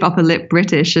 stiff upper lip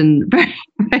British and very,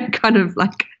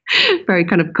 very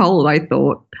kind of cold, I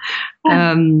thought.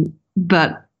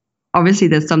 But obviously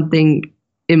there's something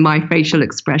in my facial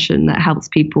expression that helps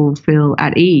people feel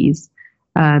at ease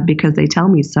because they tell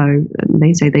me so. And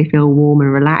they say they feel warm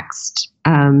and relaxed,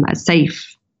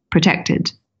 safe,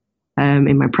 protected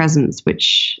in my presence,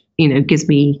 which, you know, gives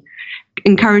me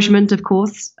encouragement, of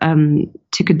course,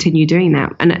 to continue doing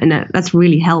that. And that's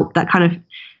really helped. That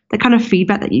kind of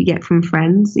feedback that you get from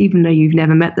friends, even though you've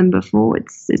never met them before,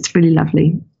 it's really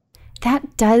lovely.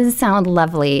 That does sound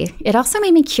lovely. It also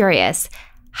made me curious.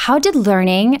 How did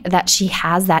learning that she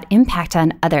has that impact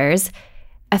on others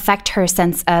affect her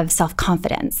sense of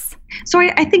self-confidence? So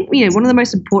I think, you know, one of the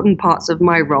most important parts of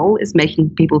my role is making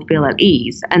people feel at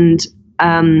ease. And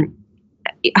I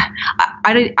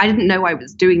didn't know I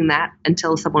was doing that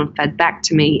until someone fed back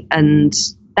to me. And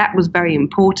that was very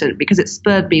important because it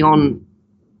spurred me on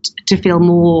to feel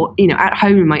more, you know, at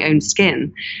home in my own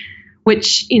skin.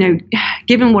 Which, you know,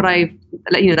 given what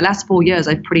the last 4 years,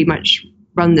 I've pretty much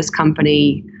run this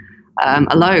company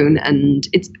alone. And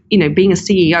it's, you know, being a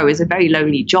CEO is a very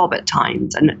lonely job at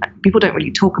times. And people don't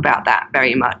really talk about that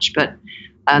very much. But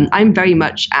I'm very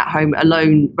much at home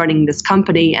alone running this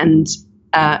company. And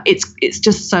it's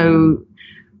just so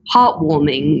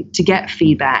heartwarming to get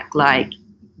feedback like,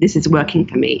 this is working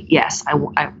for me. Yes,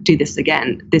 I do this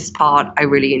again. This part I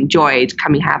really enjoyed.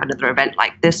 Can we have another event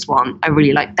like this one? I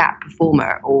really like that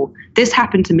performer. Or this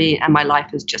happened to me and my life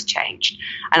has just changed.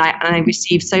 And I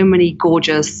receive so many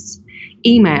gorgeous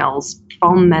emails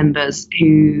from members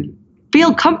who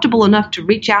feel comfortable enough to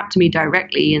reach out to me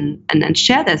directly and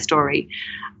share their story.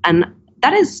 And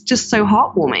that is just so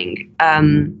heartwarming.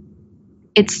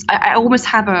 I almost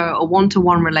have a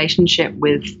one-to-one relationship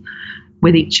with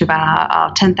each of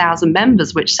our 10,000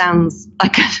 members, which sounds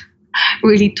like a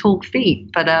really tall feat,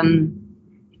 but I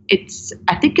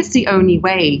think it's the only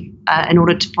way in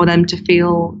order for them to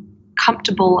feel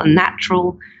comfortable and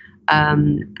natural,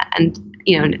 and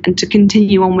to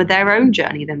continue on with their own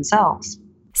journey themselves.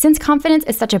 Since confidence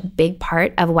is such a big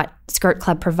part of what Skirt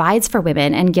Club provides for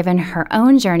women, and given her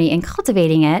own journey in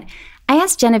cultivating it, I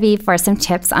asked Genevieve for some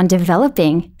tips on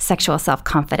developing sexual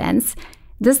self-confidence.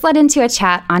 This led into a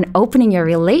chat on opening your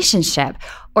relationship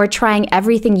or trying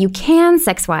everything you can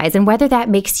sex-wise and whether that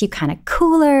makes you kind of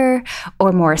cooler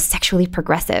or more sexually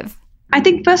progressive. I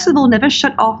think, first of all, never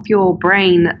shut off your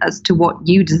brain as to what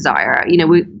you desire. You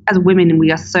know, as women,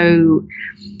 we so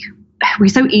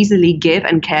easily give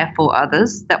and care for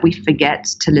others that we forget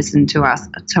to listen to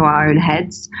our own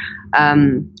heads.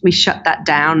 We shut that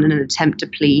down in an attempt to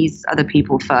please other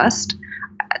people first.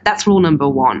 That's rule number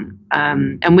one.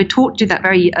 And we're taught to do that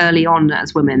very early on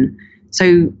as women.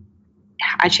 So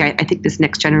actually, I think this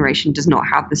next generation does not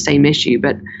have the same issue,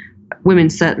 but women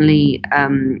certainly,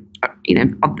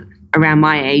 around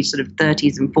my age, sort of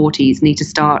 30s and 40s, need to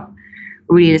start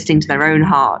really listening to their own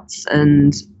hearts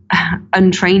and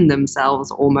untrain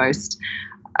themselves almost.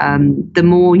 The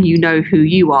more you know who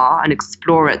you are and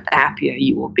explore it, the happier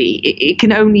you will be. It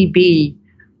can only be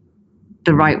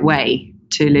the right way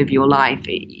to live your life.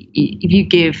 If you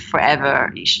give forever,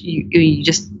 you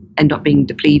just end up being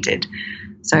depleted.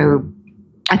 So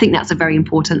I think that's a very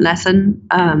important lesson.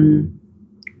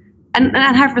 And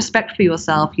have respect for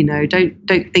yourself. You know, don't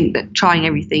think that trying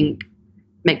everything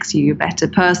makes you a better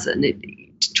person.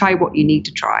 Try what you need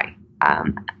to try,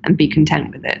 and be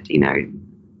content with it. You know,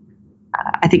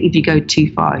 I think if you go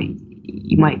too far,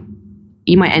 you might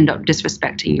end up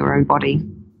disrespecting your own body.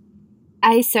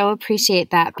 I so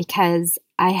appreciate that because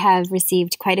I have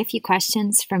received quite a few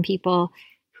questions from people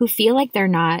who feel like they're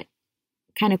not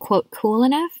kind of, quote, cool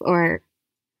enough or,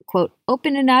 quote,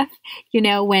 open enough,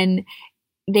 when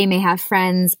they may have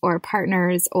friends or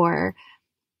partners or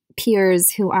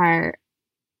peers who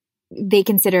they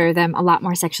consider them a lot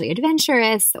more sexually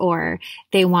adventurous, or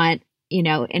they want,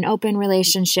 an open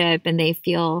relationship, and they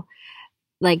feel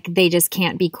like they just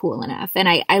can't be cool enough. And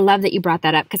I love that you brought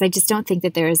that up, because I just don't think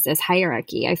that there's this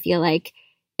hierarchy. I feel like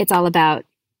it's all about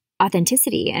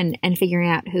authenticity and figuring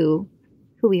out who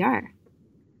we are.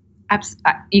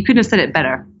 You couldn't have said it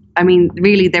better. I mean,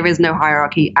 really, there is no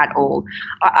hierarchy at all.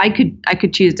 I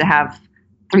could choose to have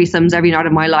threesomes every night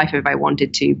of my life if I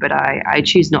wanted to, but I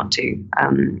choose not to.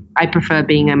 I prefer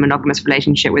being in a monogamous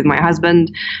relationship with my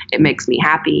husband. It makes me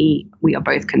happy. We are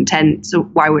both content. So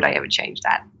why would I ever change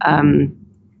that?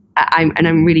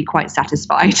 I'm really quite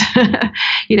satisfied. Having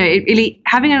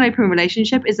an open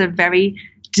relationship is a very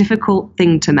difficult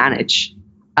thing to manage.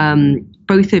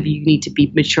 Both of you need to be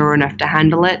mature enough to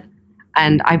handle it,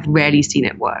 and I've rarely seen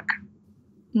it work.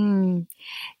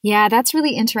 Yeah, that's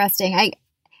really interesting.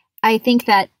 I think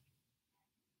that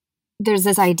there's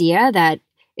this idea that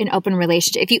in open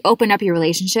relationship, if you open up your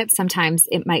relationship, sometimes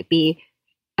it might be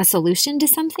a solution to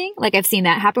something. Like I've seen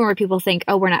that happen where people think,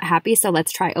 oh, we're not happy, so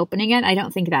let's try opening it. I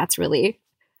don't think that's really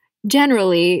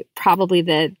generally probably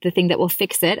the thing that will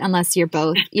fix it, unless you're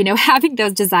both, having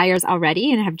those desires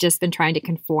already and have just been trying to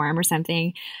conform or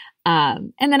something.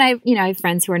 And then I have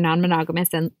friends who are non-monogamous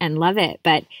and love it,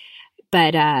 but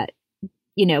again,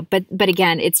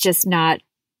 it's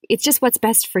just what's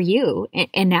best for you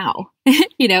and now,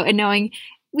 and knowing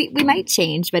we might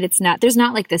change, but there's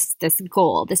not like this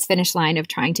goal, this finish line of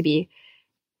trying to be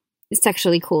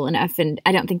sexually cool enough. And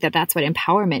I don't think that that's what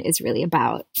empowerment is really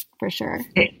about, for sure.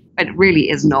 It really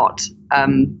is not.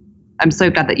 I'm so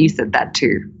glad that you said that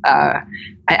too.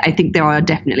 I think there are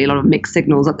definitely a lot of mixed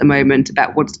signals at the moment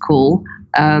about what's cool.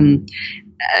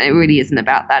 It really isn't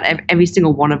about that. Every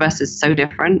single one of us is so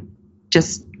different.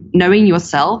 Just knowing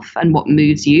yourself and what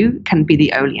moves you can be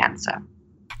the only answer.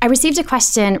 I received a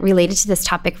question related to this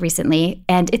topic recently,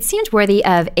 and it seemed worthy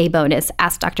of a bonus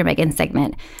Ask Dr. Megan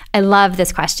segment. I love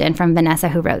this question from Vanessa,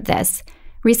 who wrote this.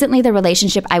 Recently, the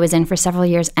relationship I was in for several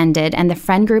years ended, and the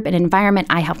friend group and environment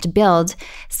I helped build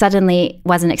suddenly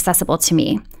wasn't accessible to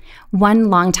me.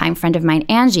 One longtime friend of mine,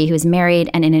 Angie, who is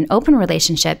married and in an open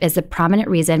relationship, is the prominent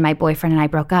reason my boyfriend and I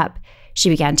broke up. She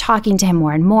began talking to him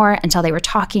more and more until they were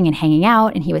talking and hanging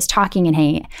out, and he was talking and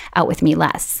hanging out with me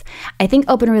less. I think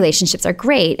open relationships are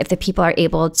great if the people are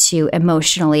able to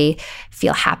emotionally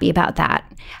feel happy about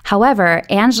that. However,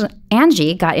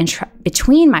 Angie got in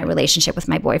between my relationship with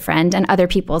my boyfriend and other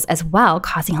people's as well,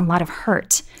 causing a lot of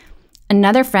hurt.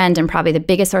 Another friend, and probably the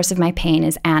biggest source of my pain,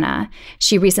 is Anna.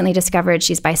 She recently discovered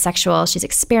she's bisexual. She's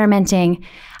experimenting.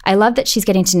 I love that she's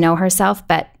getting to know herself,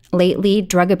 but lately,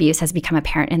 drug abuse has become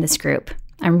apparent in this group.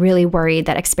 I'm really worried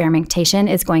that experimentation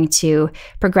is going to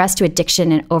progress to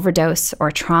addiction and overdose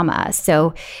or trauma.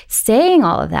 So saying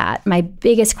all of that, my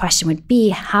biggest question would be,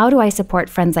 how do I support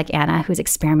friends like Anna, who's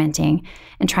experimenting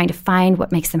and trying to find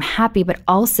what makes them happy, but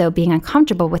also being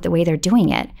uncomfortable with the way they're doing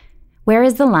it? Where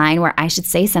is the line where I should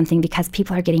say something because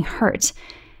people are getting hurt?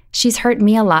 She's hurt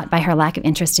me a lot by her lack of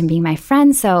interest in being my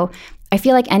friend, so I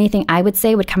feel like anything I would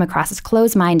say would come across as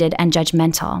closed-minded and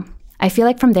judgmental. I feel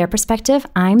like from their perspective,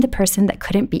 I'm the person that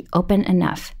couldn't be open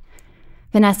enough.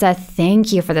 Vanessa,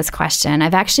 thank you for this question.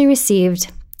 I've actually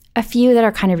received a few that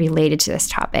are kind of related to this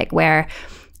topic, where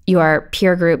your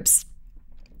peer groups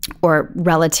or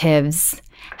relatives,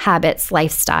 habits,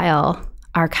 lifestyle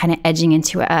are kind of edging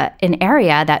into an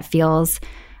area that feels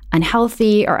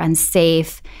unhealthy or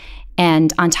unsafe.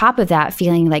 And on top of that,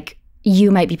 feeling like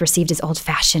you might be perceived as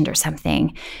old-fashioned or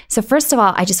something. So first of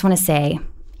all, I just want to say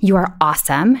you are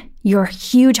awesome. Your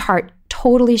huge heart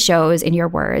totally shows in your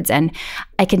words, and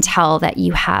I can tell that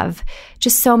you have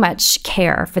just so much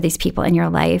care for these people in your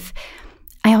life.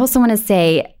 I also want to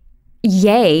say,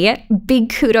 yay,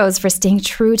 big kudos for staying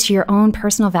true to your own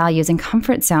personal values and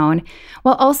comfort zone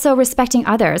while also respecting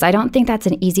others. I don't think that's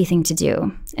an easy thing to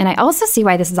do. And I also see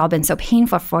why this has all been so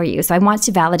painful for you. So I want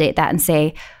to validate that and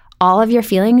say, all of your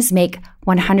feelings make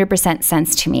 100%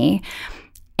 sense to me.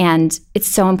 And it's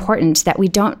so important that we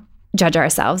don't judge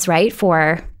ourselves, right,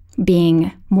 for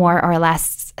being more or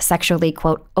less sexually,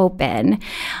 quote, open.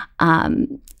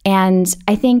 And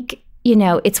I think,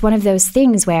 it's one of those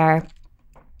things where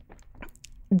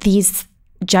these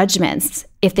judgments,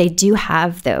 if they do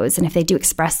have those and if they do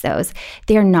express those,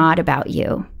 they are not about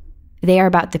you. They are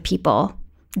about the people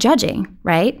judging,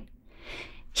 right?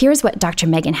 Here's what Dr.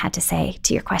 Megan had to say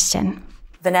to your question.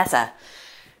 Vanessa,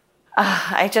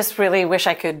 I just really wish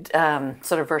I could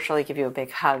sort of virtually give you a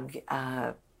big hug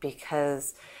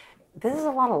because this is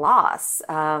a lot of loss,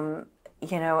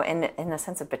 you know, in a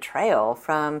sense of betrayal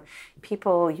from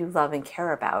people you love and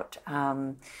care about,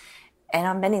 and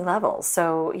on many levels.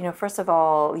 So, you know, first of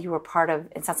all, you were part of,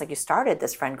 it sounds like you started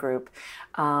this friend group,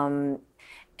 and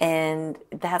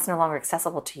that's no longer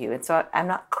accessible to you. And so I'm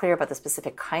not clear about the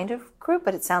specific kind of group,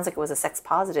 but it sounds like it was a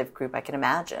sex-positive group, I can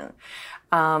imagine.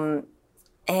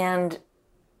 And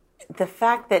the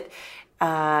fact that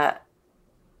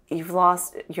you've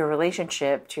lost your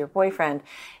relationship to your boyfriend,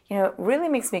 you know, really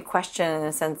makes me question, in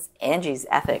a sense, Angie's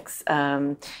ethics,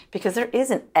 because there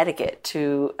is an etiquette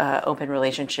to open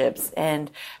relationships, and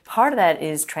part of that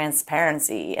is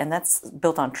transparency, and that's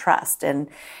built on trust. And,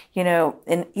 you know,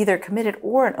 in either committed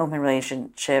or an open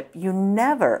relationship, you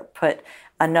never put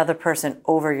another person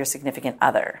over your significant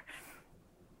other.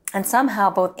 And somehow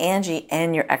both Angie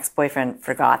and your ex-boyfriend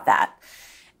forgot that.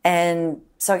 And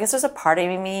so I guess there's a part of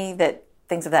me that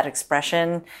thinks of that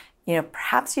expression, you know,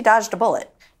 perhaps you dodged a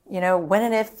bullet. You know, when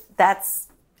and if that's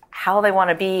how they want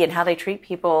to be and how they treat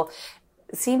people,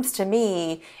 it seems to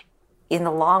me in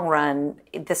the long run,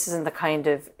 this isn't the kind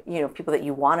of, you know, people that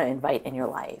you want to invite in your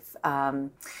life.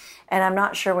 And I'm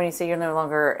not sure when you say you're no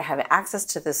longer having access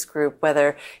to this group,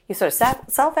 whether you sort of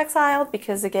self-exiled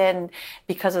because, again,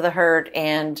 because of the hurt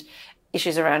and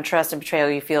issues around trust and betrayal,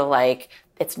 you feel like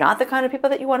it's not the kind of people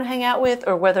that you want to hang out with,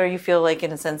 or whether you feel like,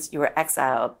 in a sense, you were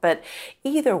exiled. But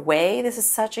either way, this is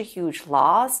such a huge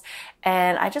loss.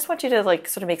 And I just want you to like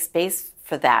sort of make space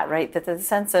for that, right? That the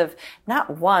sense of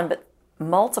not one, but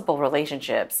multiple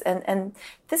relationships. And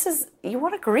this is, you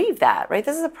want to grieve that, right?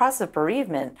 This is a process of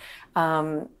bereavement.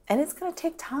 And it's going to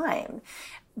take time.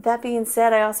 That being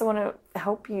said, I also want to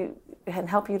help you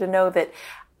to know that,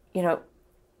 you know,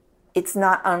 it's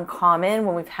not uncommon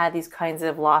when we've had these kinds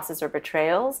of losses or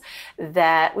betrayals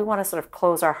that we want to sort of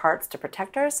close our hearts to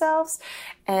protect ourselves.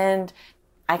 And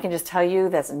I can just tell you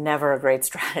that's never a great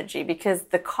strategy, because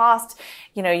the cost,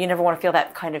 you know, you never want to feel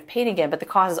that kind of pain again, but the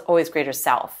cost is always greater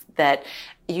self, that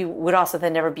you would also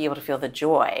then never be able to feel the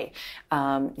joy.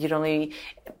 You'd only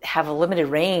have a limited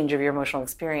range of your emotional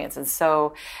experience. And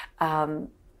so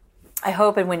I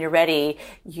hope, and when you're ready,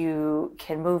 you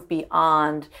can move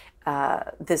beyond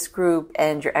this group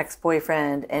and your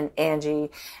ex-boyfriend and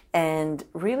Angie, and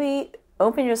really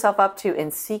open yourself up to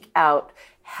and seek out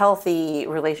healthy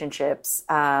relationships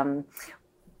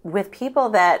with people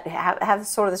that have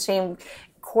sort of the same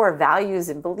core values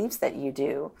and beliefs that you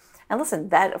do. And listen,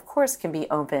 that of course can be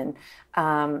open.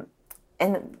 And,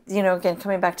 you know, again,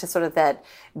 coming back to sort of that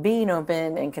being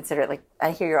open and considerate, like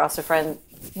I hear you're also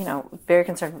very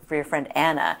concerned for your friend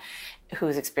Anna,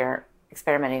 who's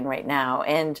experimenting right now.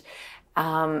 And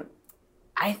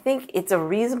I think it's a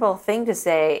reasonable thing to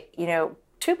say, you know,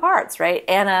 two parts, right?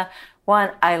 Anna,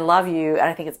 one, I love you, and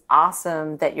I think it's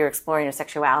awesome that you're exploring your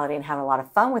sexuality and having a lot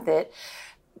of fun with it.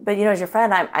 But, you know, as your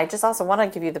friend, I just also want to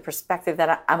give you the perspective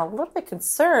that I'm a little bit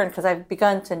concerned, because I've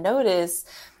begun to notice,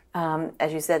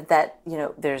 as you said, that, you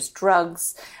know, there's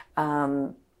drugs,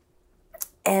 and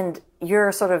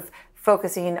you're sort of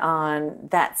focusing on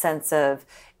that sense of,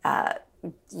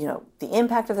 you know, the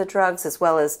impact of the drugs, as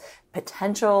well as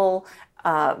potential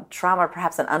trauma, or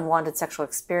perhaps an unwanted sexual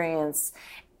experience.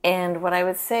 And what I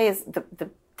would say is the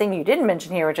thing you didn't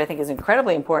mention here, which I think is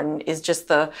incredibly important, is just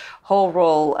the whole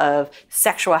role of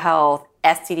sexual health,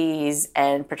 STDs,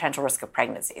 and potential risk of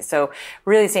pregnancy. So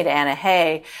really saying to Anna,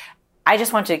 hey,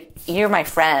 you're my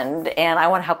friend, and I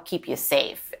want to help keep you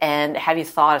safe. And have you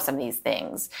thought of some of these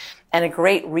things? And a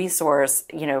great resource,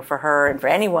 you know, for her and for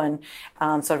anyone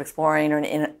sort of exploring or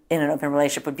in an open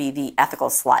relationship would be The Ethical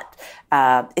Slut.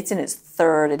 It's in its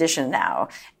 3rd edition now.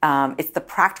 It's the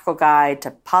practical guide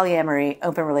to polyamory,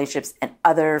 open relationships, and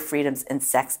other freedoms in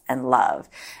sex and love.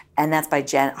 And that's by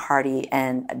Janet Hardy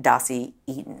and Dossie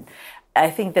Eaton. I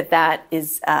think that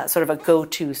is sort of a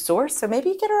go-to source. So maybe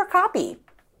you get her a copy.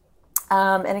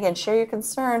 And again, share your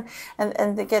concern.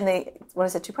 And again, what I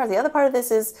said, two parts. The other part of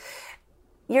this is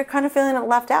you're kind of feeling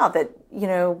left out, that, you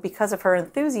know, because of her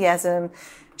enthusiasm,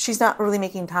 she's not really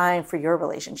making time for your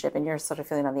relationship, and you're sort of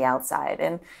feeling on the outside.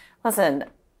 And listen,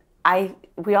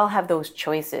 we all have those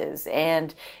choices,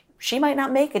 and she might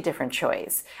not make a different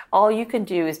choice. All you can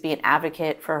do is be an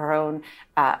advocate for her own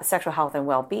sexual health and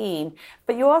well-being,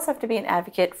 but you also have to be an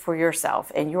advocate for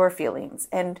yourself and your feelings.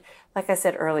 And like I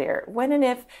said earlier, when and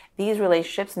if these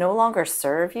relationships no longer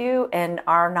serve you and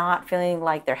are not feeling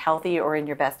like they're healthy or in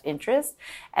your best interest,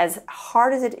 as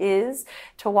hard as it is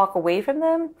to walk away from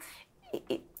them,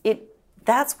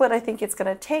 that's what I think it's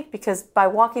going to take, because by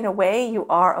walking away, you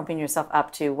are opening yourself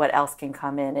up to what else can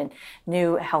come in and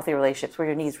new healthy relationships where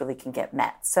your needs really can get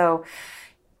met. So,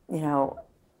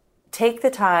 take the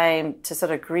time to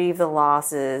sort of grieve the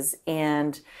losses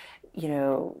and,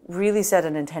 really set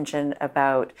an intention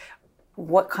about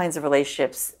what kinds of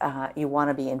relationships you want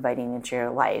to be inviting into your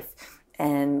life,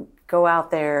 and go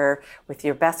out there with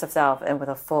your best of self and with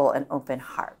a full and open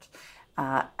heart.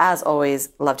 As always,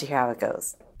 love to hear how it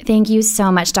goes. Thank you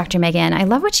so much, Dr. Megan. I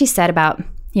love what she said about,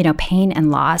 pain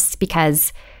and loss,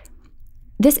 because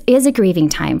this is a grieving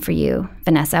time for you,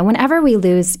 Vanessa. Whenever we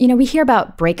lose, we hear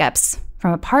about breakups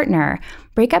from a partner.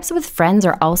 Breakups with friends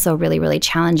are also really, really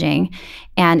challenging.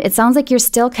 And it sounds like you're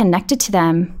still connected to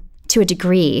them to a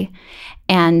degree.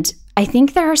 And I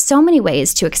think there are so many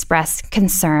ways to express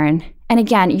concern. And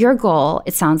again, your goal,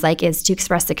 it sounds like, is to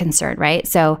express the concern, right?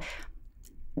 So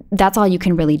that's all you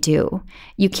can really do.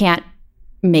 You can't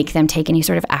make them take any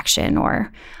sort of action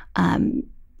or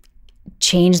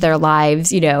change their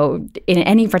lives, in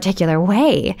any particular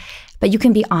way. But you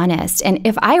can be honest. And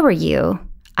if I were you,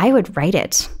 I would write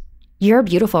it. You're a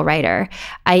beautiful writer.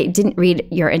 I didn't read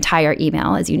your entire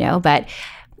email, as you know, but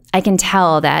I can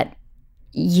tell that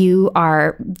you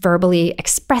are verbally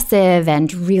expressive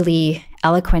and really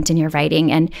eloquent in your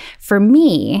writing. And for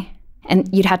me, and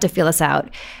you'd have to feel this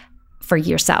out for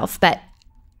yourself, but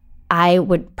I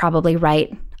would probably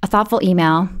write a thoughtful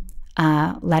email,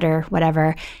 letter,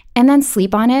 whatever, and then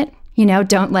sleep on it.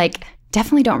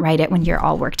 Definitely don't write it when you're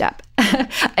all worked up.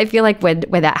 I feel like when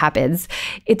that happens,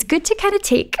 it's good to kind of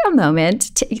take a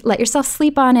moment to let yourself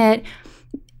sleep on it.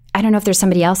 I don't know if there's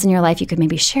somebody else in your life you could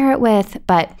maybe share it with,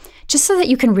 but just so that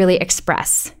you can really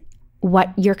express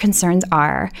what your concerns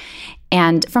are,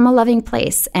 and from a loving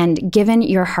place. And given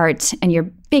your heart and your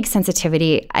big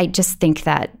sensitivity, I just think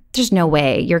that there's no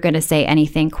way you're going to say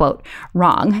anything, quote,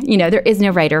 wrong. There is no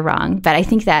right or wrong. But I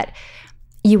think that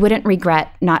you wouldn't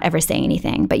regret not ever saying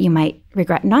anything, but you might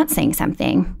regret not saying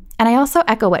something. And I also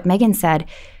echo what Megan said.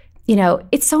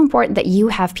 It's so important that you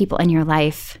have people in your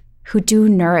life who do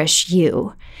nourish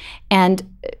you. And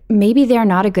maybe they're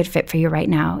not a good fit for you right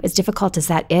now, as difficult as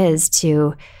that is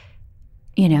to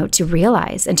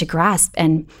realize and to grasp.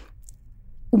 And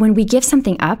when we give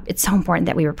something up, it's so important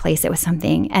that we replace it with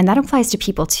something. And that applies to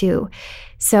people too.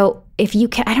 So if you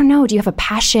can, I don't know, do you have a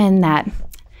passion that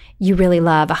you really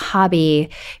love, a hobby?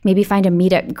 Maybe find a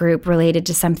meetup group related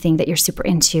to something that you're super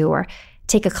into, or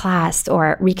take a class,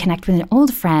 or reconnect with an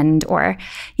old friend, or,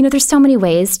 there's so many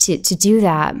ways to do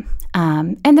that.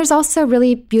 And there's also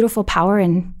really beautiful power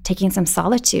in taking some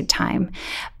solitude time.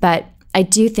 But I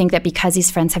do think that because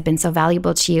these friends have been so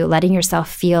valuable to you, letting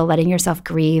yourself feel, letting yourself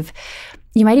grieve,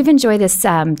 you might even enjoy this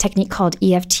technique called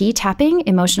EFT tapping,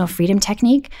 emotional freedom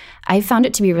technique. I found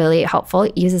it to be really helpful.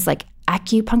 It uses like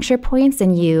acupuncture points,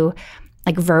 and you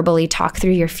like verbally talk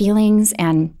through your feelings.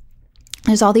 And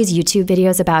there's all these YouTube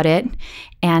videos about it.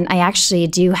 And I actually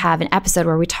do have an episode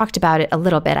where we talked about it a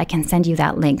little bit. I can send you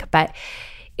that link. But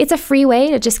it's a free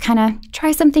way to just kind of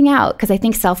try something out, because I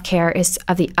think self-care is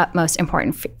of the utmost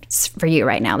importance for you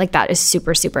right now. Like, that is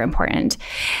super, super important.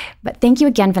 But thank you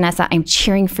again, Vanessa. I'm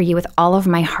cheering for you with all of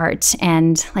my heart.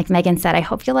 And like Megan said, I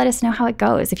hope you'll let us know how it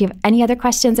goes. If you have any other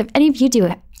questions, if any of you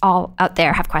do all out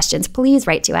there have questions, please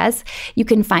write to us. You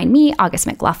can find me,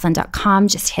 augustmclaughlin.com.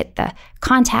 Just hit the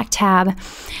contact tab.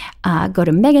 Go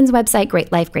to Megan's website,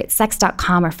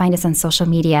 greatlifegreatsex.com, or find us on social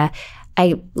media.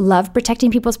 I love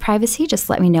protecting people's privacy. Just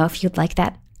let me know if you'd like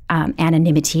that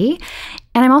anonymity.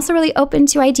 And I'm also really open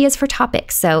to ideas for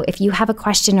topics. So if you have a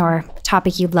question or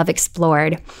topic you'd love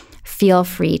explored, feel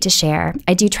free to share.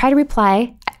 I do try to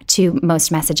reply to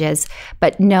most messages,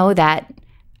 but know that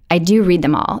I do read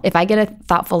them all. If I get a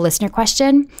thoughtful listener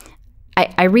question,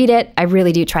 I read it. I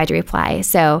really do try to reply.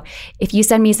 So if you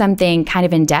send me something kind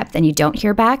of in depth and you don't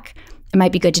hear back, it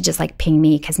might be good to just like ping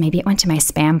me, because maybe it went to my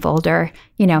spam folder.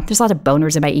 There's a lot of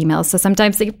boners in my emails, so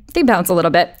sometimes they bounce a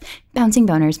little bit. Bouncing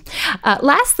boners.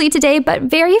 Lastly today, but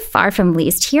very far from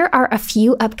least, here are a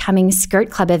few upcoming Skirt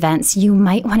Club events you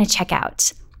might want to check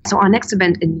out. So our next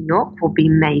event in New York will be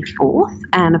May 4th.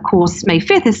 And of course, May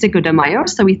 5th is Cinco de Mayo.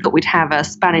 So we thought we'd have a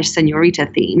Spanish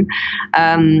señorita theme.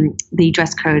 The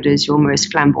dress code is your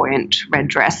most flamboyant red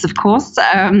dress, of course.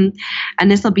 And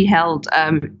this will be held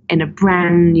in a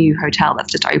brand new hotel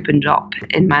that's just opened up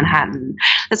in Manhattan.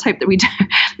 Let's hope that we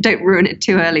don't ruin it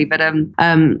too early. But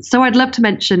so I'd love to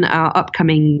mention our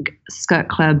upcoming Skirt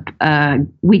Club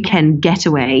weekend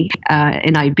getaway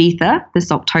in Ibiza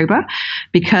this October,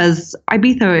 because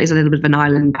Ibiza is a little bit of an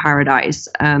island paradise,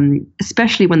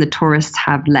 especially when the tourists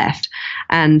have left.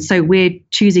 And so we're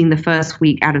choosing the first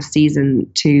week out of season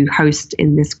to host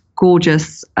in this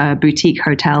gorgeous boutique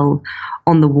hotel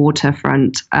on the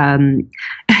waterfront,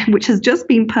 which has just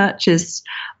been purchased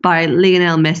by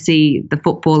Lionel Messi, the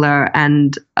footballer,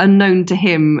 and unknown to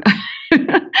him,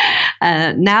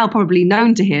 now probably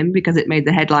known to him because it made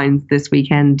the headlines this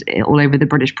weekend all over the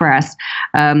British press.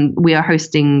 We are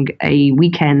hosting a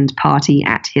weekend party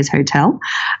at his hotel.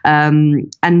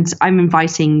 And I'm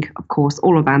inviting, of course,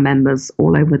 all of our members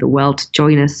all over the world to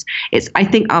join us. It's, I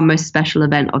think, our most special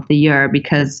event of the year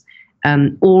because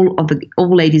all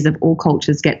ladies of all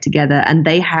cultures get together and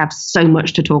they have so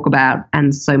much to talk about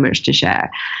and so much to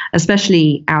share,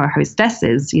 especially our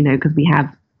hostesses, you know, because we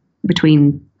have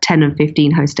between 10 and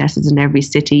 15 hostesses in every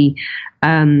city.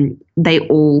 They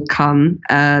all come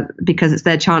because it's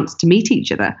their chance to meet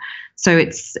each other. So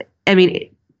it's, I mean,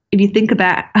 if you think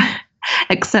about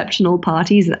exceptional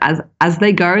parties as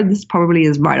they go, this probably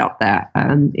is right up there.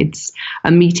 It's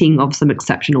a meeting of some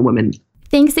exceptional women.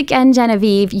 Thanks again,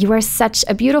 Genevieve. You are such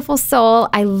a beautiful soul.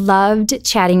 I loved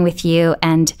chatting with you,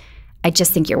 and I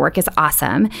just think your work is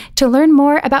awesome. To learn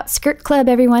more about Skirt Club,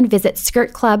 everyone, visit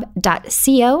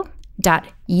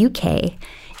skirtclub.co.uk.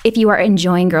 If you are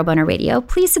enjoying Girl Boner Radio,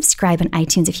 please subscribe on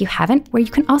iTunes if you haven't, where you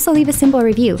can also leave a simple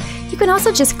review. You can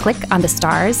also just click on the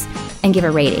stars and give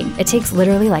a rating. It takes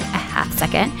literally like a half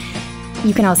second.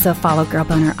 You can also follow Girl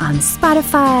Boner on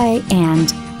Spotify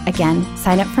and, again,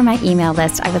 sign up for my email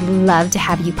list. I would love to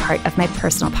have you part of my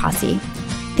personal posse.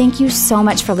 Thank you so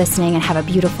much for listening and have a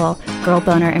beautiful Girl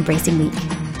Boner Embracing week.